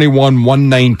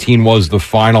 121-119 was the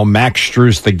final. Max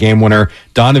Strus, the game winner.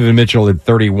 Donovan Mitchell had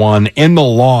 31. In the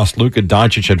loss, Luka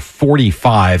Doncic had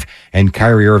 45, and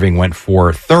Kyrie Irving went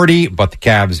for 30, but the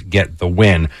Cavs get the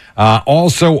win.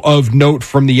 Also of note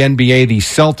from the NBA, the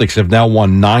Celtics have now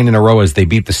won 9 in a row as they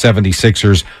beat the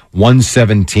 76ers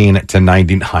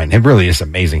 117-99. It really is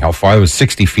amazing how far. It was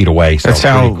 60 feet away. So that's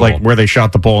how, cool. Where they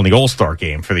shot the ball in the All-Star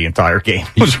game for the entire game.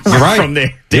 You're right. From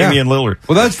there, Damian Lillard.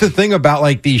 Well, that's the thing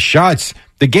about these shots.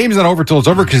 The game's not over till it's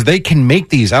over because they can make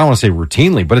these, I don't want to say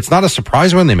routinely, but it's not a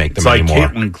surprise when they make them anymore. It's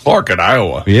like Caitlin Clark at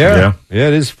Iowa. Yeah,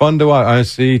 it is fun to watch. I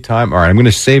see time. All right, I'm going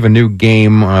to save a new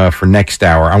game for next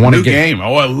hour. I want to get game.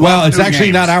 Oh, I love well, it's actually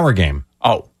games. not our game.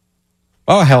 Oh.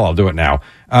 Oh, hell, I'll do it now.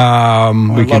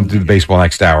 We can do the baseball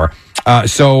next hour.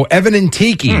 So Evan and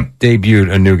Tiki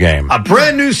debuted a new game. A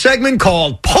brand new segment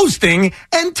called Posting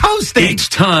and Toasting. It's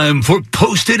time for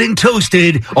Posted and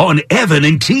Toasted on Evan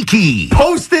and Tiki.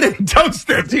 Posted and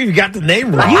Toasted. Dude, you got the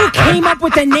name right. You came up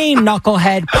with the name,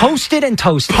 Knucklehead. Posted and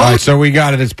Toasted. All right, so we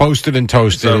got it. It's Posted and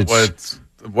Toasted. So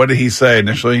what did he say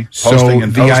initially? Posting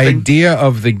and the toasting? idea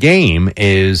of the game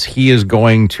is he is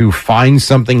going to find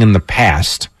something in the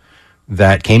past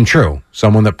that came true.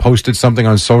 Someone that posted something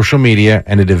on social media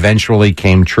and it eventually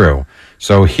came true.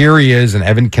 So here he is, and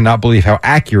Evan cannot believe how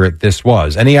accurate this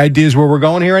was. Any ideas where we're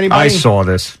going here, anybody? I saw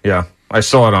this. Yeah. I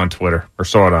saw it on Twitter or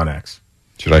saw it on X.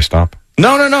 Should I stop?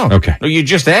 No. Okay. You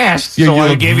just asked, so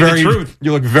I gave you the truth.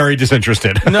 You look very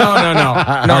disinterested. No.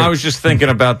 I was just thinking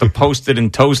about the Posted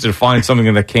and Toasted, find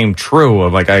something that came true.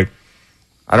 Like, I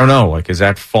don't know. Like, is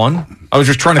that fun? I was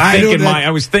just trying to think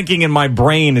I was thinking in my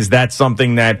brain, is that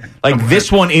something that, like,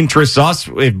 this one interests us?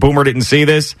 If Boomer didn't see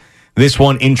this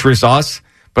one interests us.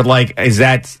 But, like,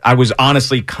 I was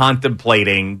honestly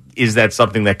contemplating, is that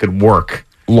something that could work?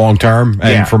 Long term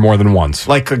and for more than once.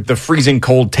 Like the freezing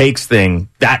cold takes thing,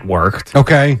 that worked.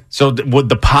 Okay. So would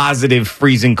the positive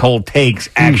freezing cold takes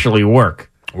actually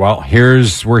work? Well,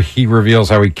 here's where he reveals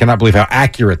how he cannot believe how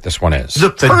accurate this one is. The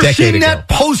person that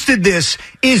posted this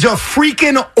is a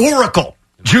freaking oracle.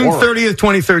 June 30th,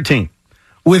 2013.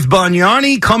 With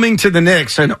Bargnani coming to the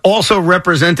Knicks and also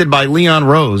represented by Leon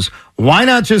Rose, why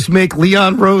not just make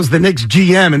Leon Rose the Knicks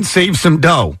GM and save some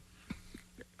dough?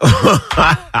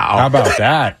 How about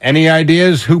that? Any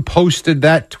ideas who posted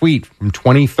that tweet from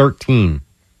 2013?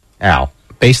 Al.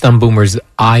 Based on Boomer's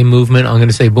eye movement, I'm going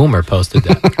to say Boomer posted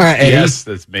that. Yes,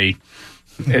 that's me.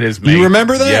 It is me. You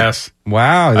remember that? Yes.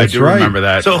 Wow, that's I do remember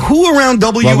that. So who around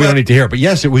Well, we don't need to hear it, but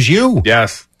yes, it was you.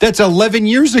 Yes. That's 11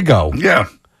 years ago. Yeah.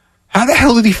 How the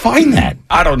hell did he find that?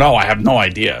 I don't know. I have no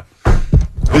idea.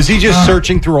 Was he just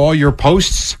searching through all your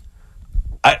posts?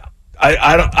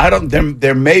 I don't.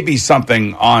 There may be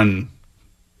something on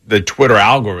the Twitter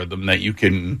algorithm that you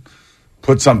can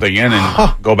put something in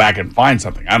and go back and find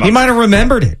something. I don't. He might have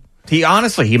remembered it. He might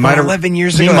have 11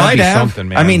 years he ago. might have. Something,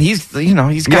 man. I mean, he's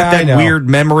got that weird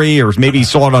memory, or maybe he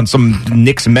saw it on some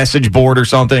Knicks message board or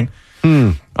something.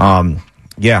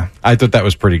 Yeah, I thought that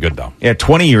was pretty good though. Yeah,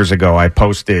 20 years ago, I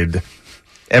posted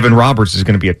Evan Roberts is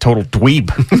going to be a total dweeb.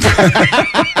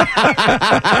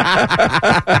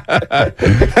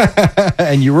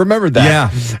 And you remembered that. Yeah,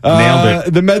 nailed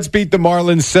it. The Mets beat the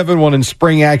Marlins 7-1 in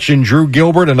spring action. Drew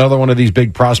Gilbert, another one of these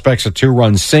big prospects, a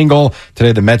 2-run single.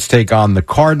 Today, the Mets take on the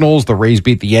Cardinals. The Rays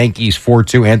beat the Yankees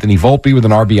 4-2. Anthony Volpe with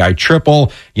an RBI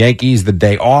triple. Yankees the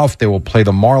day off. They will play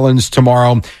the Marlins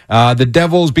tomorrow. The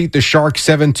Devils beat the Sharks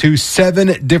 7-2.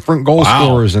 7 different goal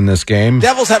scorers in this game.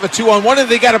 Devils have a 2-on-1, and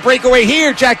they got a breakaway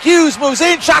here. Jack Hughes moves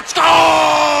in, shot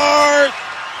scores!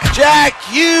 Jack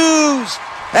Hughes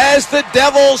as the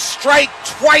Devils strike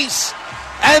twice,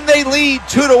 and they lead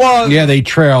 2-1. Yeah, they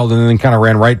trailed and then kind of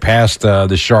ran right past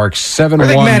the Sharks. 7-1. I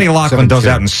think Matty Lachlan does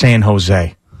out in San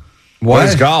Jose. What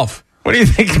is golf? What do you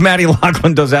think Matty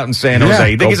Lachlan does out in San Jose?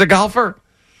 You think he's a golfer?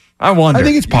 I wonder. I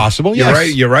think it's possible. You're Yes.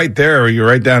 right. You're right there. You're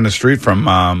right down the street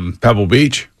from Pebble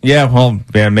Beach. Yeah, well,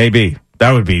 yeah, maybe.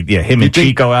 That would be, him and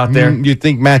Chico out there. You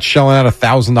think Matt's shelling out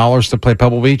 $1,000 to play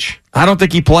Pebble Beach? I don't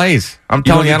think he plays. I'm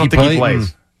telling you, I don't think he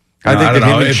plays. I think that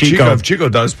him and Chico. If Chico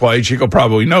does play, Chico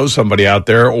probably knows somebody out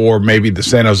there, or maybe the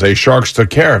San Jose Sharks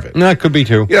took care of it. No, it could be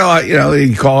too.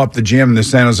 You call up the GM in the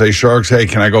San Jose Sharks. Hey,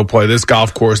 can I go play this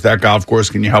golf course, that golf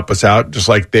course? Can you help us out? Just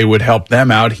like they would help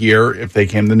them out here if they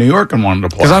came to New York and wanted to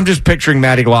play. Because I'm just picturing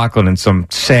Matty Lachlan in some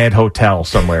sad hotel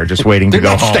somewhere, just waiting to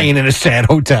go home. Staying in a sad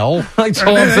hotel. That's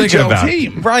all I'm thinking about.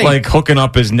 Right. Like hooking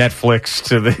up his Netflix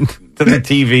to the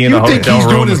TV in the You think hotel he's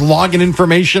room. doing his login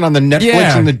information on the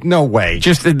Netflix? And no way.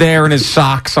 Just there in his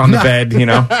socks on the bed,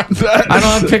 I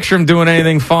don't picture him doing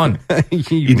anything fun. You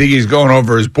think he's going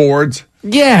over his boards?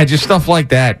 Yeah, just stuff like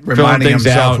that. Reminding things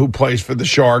himself out. who plays for the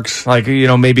Sharks. Like,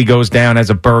 maybe goes down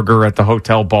as a burger at the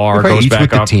hotel bar, Right, goes eats back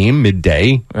with up. the team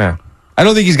midday. Yeah. I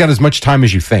don't think he's got as much time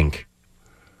as you think.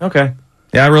 Okay.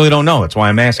 Yeah, I really don't know. That's why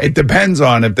I'm asking. It depends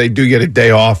on if they do get a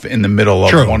day off in the middle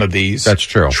of one of these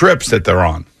trips that they're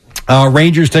on.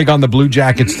 Rangers take on the Blue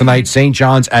Jackets tonight. St.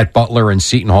 John's at Butler, and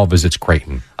Seton Hall visits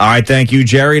Creighton. All right, thank you,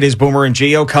 Jerry. It is Boomer and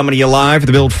Gio coming to you live at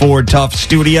the Build Ford Tough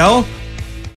studio.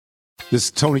 This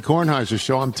is Tony Kornheiser's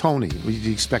show. I'm Tony.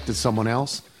 You expected someone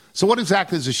else? So what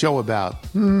exactly is the show about?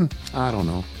 I don't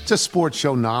know. It's a sports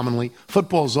show nominally.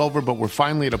 Football's over, but we're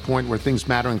finally at a point where things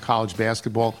matter in college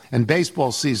basketball, and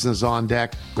baseball season is on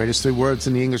deck. Greatest 3 words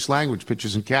in the English language,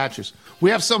 pitchers and catchers.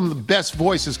 We have some of the best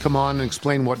voices come on and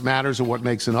explain what matters or what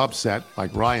makes an upset,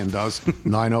 like Ryan does,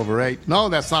 9/8. No,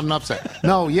 that's not an upset.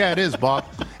 No, yeah, it is, Bob.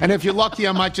 And if you're lucky,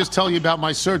 I might just tell you about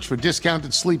my search for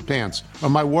discounted sleep pants or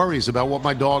my worries about what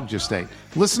my dog just ate.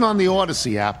 Listen on the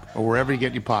Odyssey app or wherever you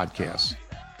get your podcasts.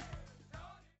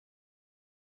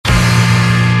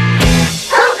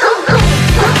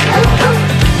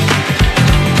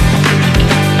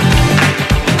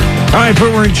 All right,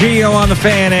 Boomer and Gio on the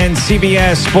Fan and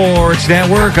CBS Sports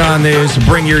Network on this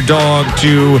Bring Your Dog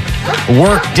to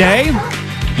Work Day.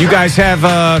 You guys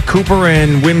have Cooper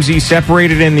and Whimsy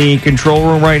separated in the control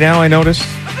room right now, I noticed.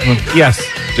 Yes.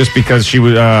 Just because she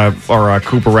was,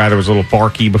 Cooper rather, was a little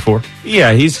barky before.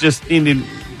 Yeah, he's just needing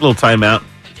a little timeout.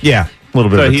 Yeah, a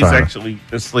little bit of a he's timeout. actually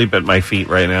asleep at my feet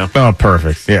right now. Oh,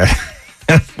 perfect. Yeah.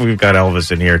 We've got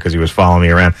Elvis in here because he was following me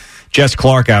around. Jess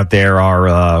Clark out there,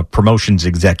 our promotions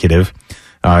executive,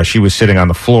 she was sitting on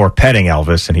the floor petting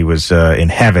Elvis, and he was in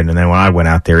heaven. And then when I went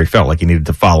out there, he felt like he needed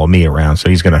to follow me around. So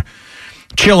he's going to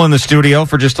chill in the studio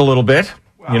for just a little bit,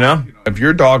 you know? If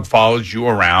your dog follows you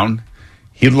around,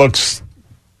 he looks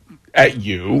at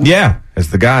you. Yeah, as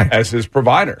the guy. As his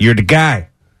provider. You're the guy.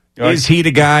 Is he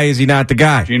the guy? Is he not the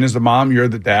guy? Gina's the mom, you're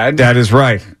the dad. That is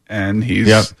right. And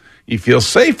he feels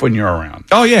safe when you're around.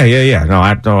 Oh, yeah. No,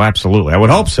 absolutely. I would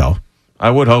hope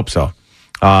so.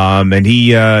 And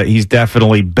he's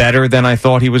definitely better than I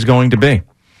thought he was going to be.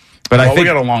 But I think we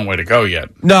got a long way to go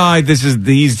yet. No,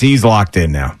 he's locked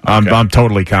in now. Okay. I'm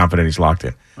totally confident he's locked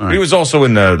in. Right. He was also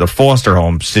in the foster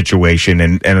home situation,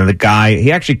 and the guy,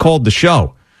 he actually called the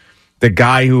show. The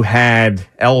guy who had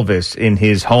Elvis in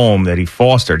his home that he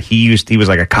fostered, he was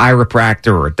like a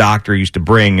chiropractor or a doctor, used to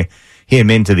bring him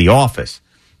into the office.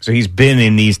 So he's been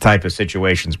in these type of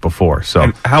situations before. So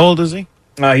and how old is he?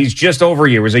 He's just over a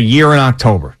year. It was a year in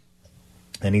October.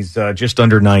 And he's just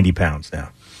under 90 pounds now.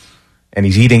 And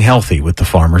he's eating healthy with the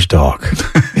farmer's dog.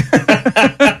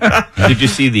 Did you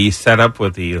see the setup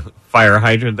with the fire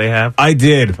hydrant they have? I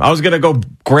did. I was going to go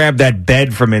grab that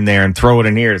bed from in there and throw it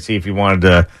in here to see if he wanted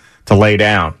to lay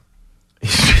down.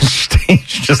 He's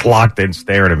just locked in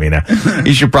staring at me now.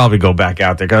 You should probably go back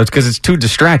out there because it's too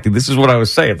distracting. This is what I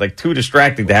was saying. It's like too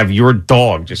distracting to have your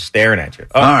dog just staring at you.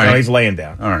 Oh, no, he's laying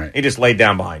down. All right. He just laid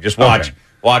down behind. Just watch. Okay.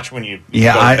 Watch when you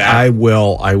Yeah, go back. I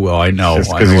will. I know.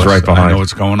 Because he's right behind. I know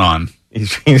what's going on.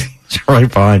 He's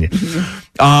right behind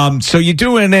you. So you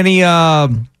doing any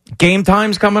game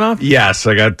times coming up? Yes,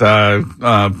 I got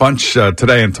a bunch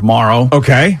today and tomorrow.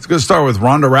 Okay. It's going to start with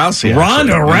Ronda Rousey.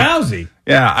 Ronda Rousey?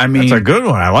 Yeah, I mean. That's a good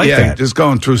one. I like that. Just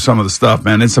going through some of the stuff,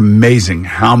 man. It's amazing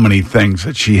how many things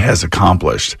that she has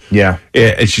accomplished. Yeah.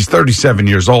 And she's 37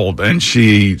 years old, and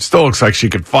she still looks like she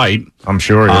could fight. I'm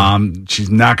sure. Yeah. She's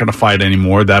not going to fight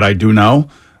anymore. That I do know.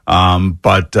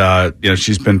 But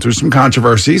she's been through some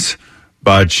controversies,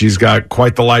 but she's got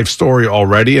quite the life story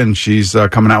already, and she's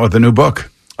coming out with a new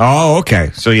book. Oh,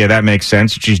 okay. So, yeah, that makes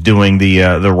sense. She's doing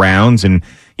the rounds, and,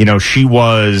 she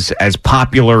was as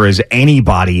popular as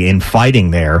anybody in fighting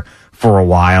there for a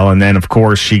while. And then, of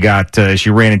course, she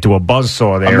ran into a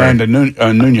buzzsaw there. Amanda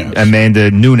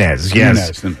Nunes,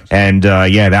 yes. Nunes. And,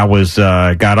 that was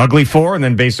got ugly for her. And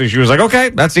then basically she was like,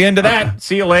 okay, that's the end of that.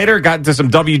 See you later. Got into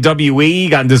some WWE,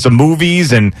 got into some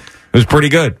movies, and it was pretty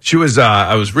good. She was,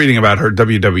 I was reading about her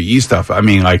WWE stuff. I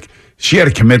mean, like, she had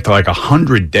to commit to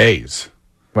 100 days.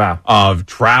 Wow. Of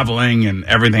traveling and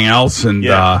everything else. And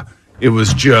it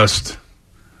was just,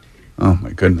 oh,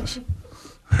 my goodness.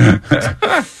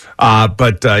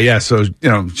 So,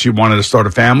 she wanted to start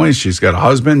a family. She's got a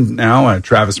husband now,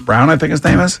 Travis Brown, I think his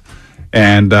name is.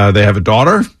 And they have a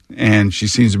daughter, and she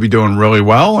seems to be doing really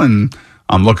well. And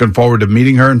I'm looking forward to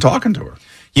meeting her and talking to her.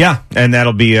 Yeah, and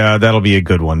that'll be a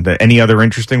good one. Any other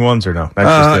interesting ones or no?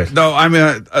 That's just it. No, I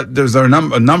mean, there's a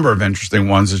number of interesting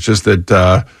ones. It's just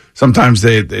that sometimes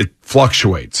it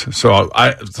fluctuates. So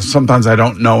sometimes I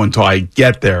don't know until I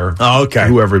get there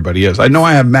who everybody is. I know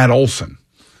I have Matt Olson,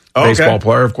 baseball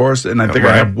player, of course, and I think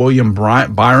I have William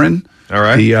Byron,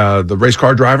 the race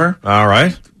car driver. All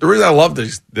right. The reason I love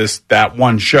that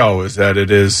one show is that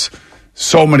it is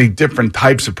so many different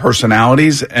types of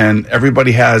personalities, and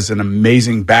everybody has an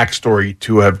amazing backstory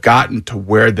to have gotten to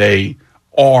where they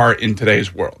are in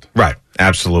today's world. Right.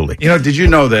 Absolutely. Did you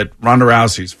know that Ronda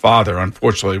Rousey's father,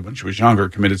 unfortunately, when she was younger,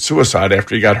 committed suicide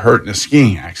after he got hurt in a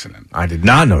skiing accident? I did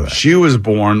not know that. She was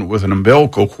born with an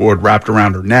umbilical cord wrapped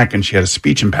around her neck, and she had a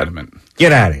speech impediment.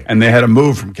 Get out of here. And they had to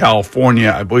move from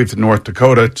California, I believe, to North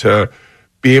Dakota to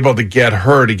be able to get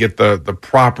her to get the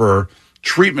proper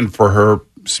treatment for her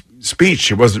speech.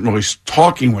 She wasn't really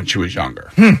talking when she was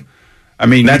younger. I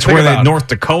mean, that's where North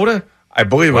Dakota? I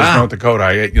believe it was North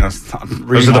Dakota.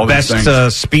 Those are the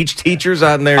best speech teachers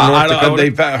out in there in North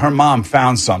Dakota? Her mom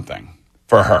found something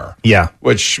for her. Yeah.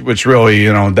 Which really,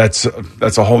 that's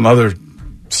a whole other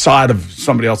side of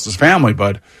somebody else's family.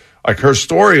 But like her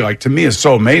story, like to me, is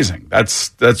so amazing. That's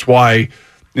why,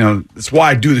 that's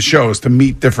why I do the show, is to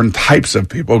meet different types of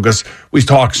people, because we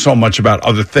talk so much about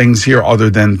other things here other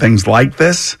than things like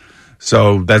this.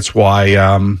 So that's why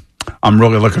I'm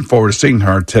really looking forward to seeing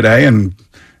her today and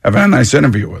have a nice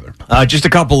interview with her. Just a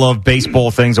couple of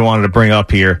baseball things I wanted to bring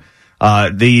up here.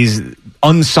 These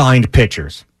unsigned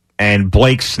pitchers, and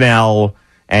Blake Snell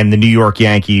and the New York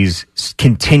Yankees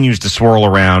continues to swirl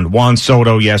around. Juan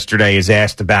Soto yesterday is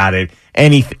asked about it.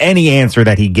 Any answer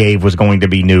that he gave was going to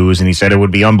be news, and he said it would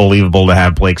be unbelievable to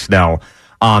have Blake Snell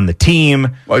on the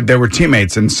team. Well, they were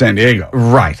teammates in San Diego.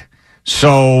 Right.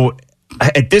 So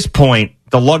at this point,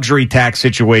 the luxury tax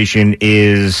situation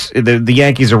is the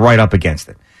Yankees are right up against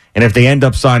it. And if they end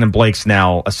up signing Blake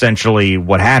Snell, essentially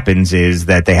what happens is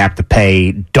that they have to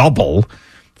pay double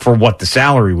for what the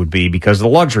salary would be because of the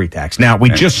luxury tax. Now, we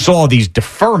just saw these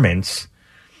deferments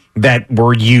that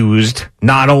were used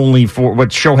not only for what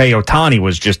Shohei Ohtani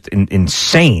was just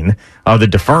insane, the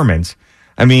deferments.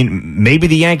 I mean, maybe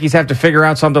the Yankees have to figure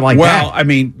out something like that. Well, I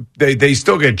mean, they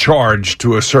still get charged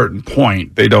to a certain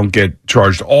point. They don't get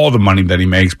charged all the money that he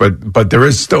makes, but there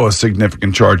is still a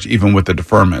significant charge even with the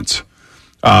deferments.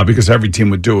 Because every team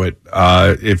would do it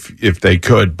if they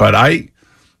could. But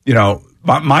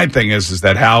my thing is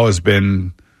that Hal has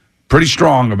been pretty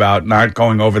strong about not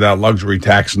going over that luxury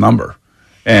tax number,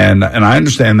 and I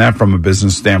understand that from a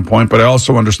business standpoint. But I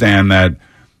also understand that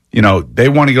they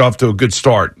want to get off to a good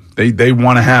start. They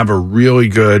want to have a really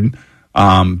good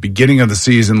beginning of the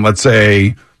season. Let's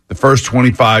say the first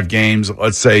 25 games.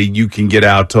 Let's say you can get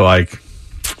out to like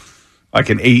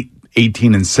an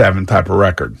 18-7 type of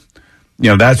record.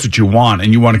 That's what you want,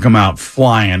 and you want to come out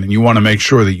flying, and you want to make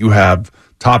sure that you have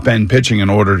top-end pitching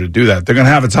in order to do that. They're going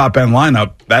to have a top-end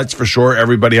lineup, that's for sure.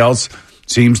 Everybody else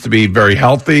seems to be very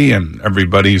healthy, and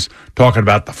everybody's talking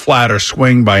about the flatter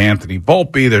swing by Anthony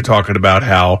Volpe. They're talking about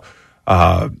how,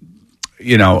 trying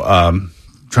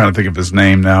to think of his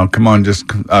name now. Come on,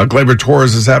 Gleyber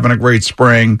Torres is having a great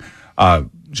spring.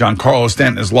 Giancarlo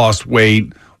Stanton has lost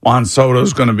weight. Juan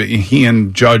Soto's going to be, he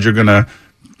and Judge are going to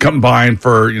combine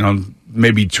for,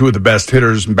 maybe two of the best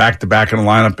hitters back-to-back in the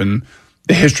lineup in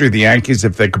the history of the Yankees.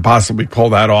 If they could possibly pull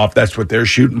that off, that's what they're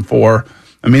shooting for.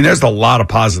 I mean, there's a lot of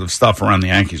positive stuff around the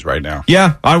Yankees right now.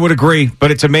 Yeah, I would agree.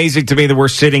 But it's amazing to me that we're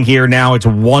sitting here now. It's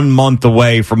 1 month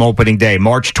away from opening day,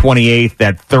 March 28th,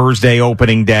 that Thursday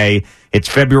opening day. It's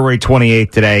February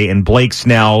 28th today, and Blake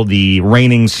Snell, the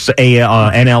reigning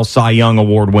NL Cy Young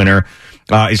Award winner,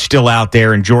 is still out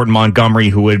there, and Jordan Montgomery,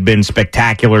 who had been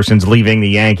spectacular since leaving the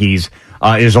Yankees,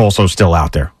 is also still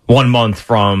out there 1 month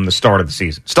from the start of the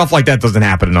season. Stuff like that doesn't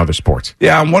happen in other sports.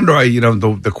 Yeah, I'm wondering,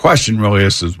 the question really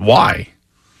is why?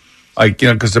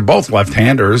 Because they're both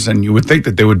left-handers, and you would think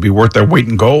that they would be worth their weight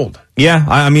in gold. Yeah,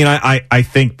 I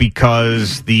think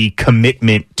because the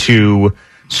commitment to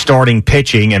starting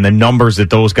pitching and the numbers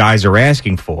that those guys are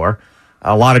asking for,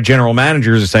 a lot of general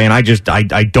managers are saying,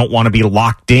 I don't want to be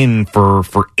locked in for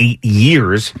 8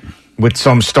 years with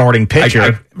some starting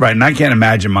pitcher. Right, and I can't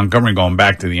imagine Montgomery going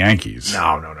back to the Yankees.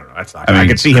 No, that's not. I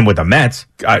could see him with the Mets.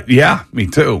 Yeah, me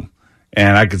too.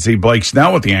 And I could see Blake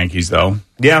Snell with the Yankees, though.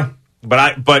 Yeah,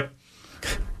 but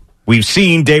we've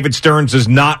seen David Stearns does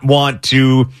not want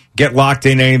to get locked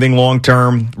in anything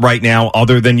long-term right now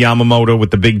other than Yamamoto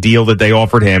with the big deal that they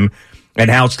offered him. And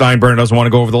Hal Steinbrenner doesn't want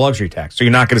to go over the luxury tax. So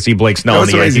you're not going to see Blake Snell in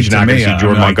the Yankees. You're not going to see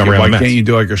Jordan Montgomery on the Mets. Why can't you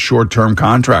do a short-term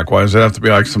contract? Why does it have to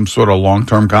be some sort of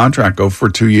long-term contract? Go for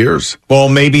 2 years. Well,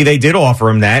 maybe they did offer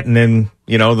him that, and then,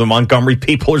 the Montgomery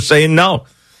people are saying no.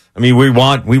 I mean, we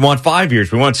want 5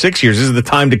 years. We want 6 years. This is the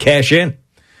time to cash in.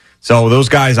 So those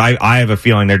guys, I have a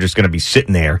feeling they're just going to be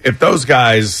sitting there. If those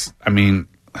guys, maybe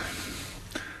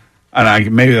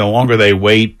the longer they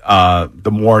wait,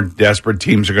 the more desperate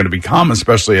teams are going to become,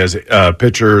 especially as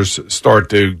pitchers start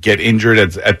to get injured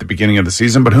at the beginning of the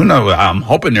season. But who knows? I'm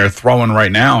hoping they're throwing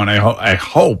right now, and I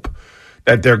hope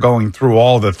that they're going through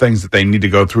all the things that they need to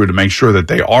go through to make sure that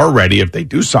they are ready if they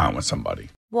do sign with somebody.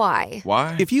 Why?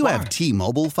 Why? If you have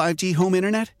T-Mobile 5G home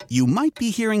internet, you might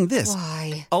be hearing this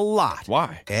Why? a lot.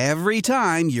 Why? Every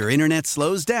time your internet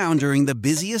slows down during the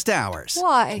busiest hours.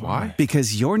 Why? Why?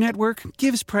 Because your network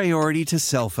gives priority to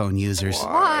cell phone users.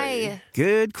 Why?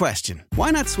 Good question.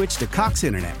 Why not switch to Cox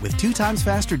Internet with 2 times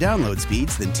faster download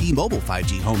speeds than T-Mobile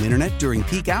 5G home internet during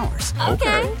peak hours?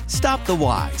 Okay. Stop the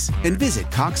whys and visit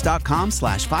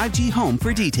cox.com/5G home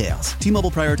for details.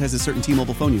 T-Mobile prioritizes certain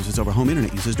T-Mobile phone users over home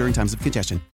internet users during times of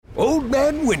congestion. Old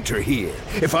Man Winter here.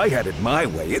 If I had it my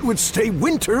way, it would stay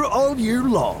winter all year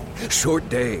long. Short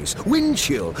days, wind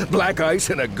chill, black ice,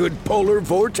 and a good polar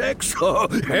vortex. Oh,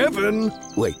 heaven.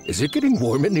 Wait, is it getting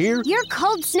warm in here? Your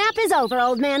cold snap is over,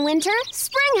 Old Man Winter.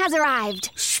 Spring has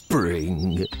arrived.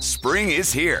 Spring. Spring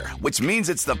is here, which means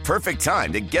it's the perfect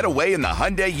time to get away in the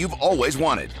Hyundai you've always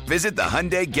wanted. Visit the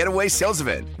Hyundai Getaway Sales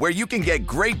Event, where you can get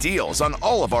great deals on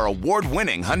all of our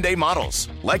award-winning Hyundai models,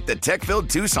 like the tech-filled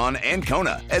Tucson and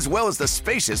Kona, as well as the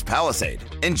spacious Palisade.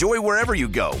 Enjoy wherever you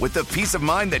go with the peace of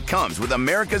mind that comes with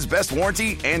America's best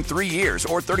warranty and 3 years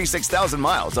or 36,000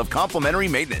 miles of complimentary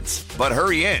maintenance. But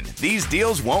hurry in, these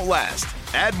deals won't last.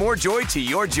 Add more joy to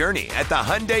your journey at the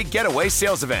Hyundai Getaway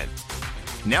Sales Event.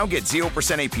 Now get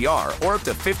 0% APR or up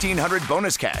to $1,500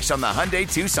 bonus cash on the Hyundai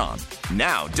Tucson.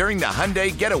 Now, during the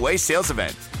Hyundai Getaway Sales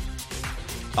Event.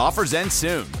 Offers end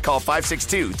soon. Call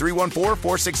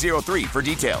 562-314-4603 for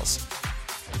details.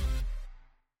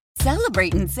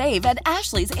 Celebrate and save at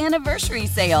Ashley's Anniversary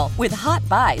Sale. With Hot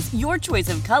Buys, your choice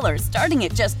of colors starting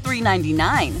at just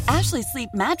 $3.99. Ashley Sleep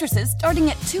mattresses starting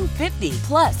at $2.50.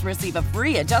 Plus, receive a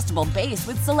free adjustable base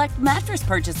with select mattress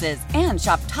purchases. And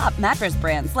shop top mattress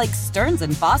brands like Stearns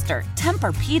 & Foster,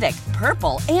 Tempur-Pedic,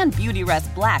 Purple, and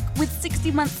Beautyrest Black with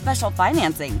 60-month special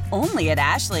financing. Only at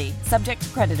Ashley. Subject to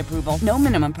credit approval. No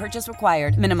minimum purchase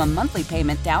required. Minimum monthly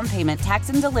payment, down payment, tax,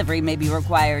 and delivery may be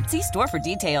required. See store for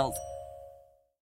details.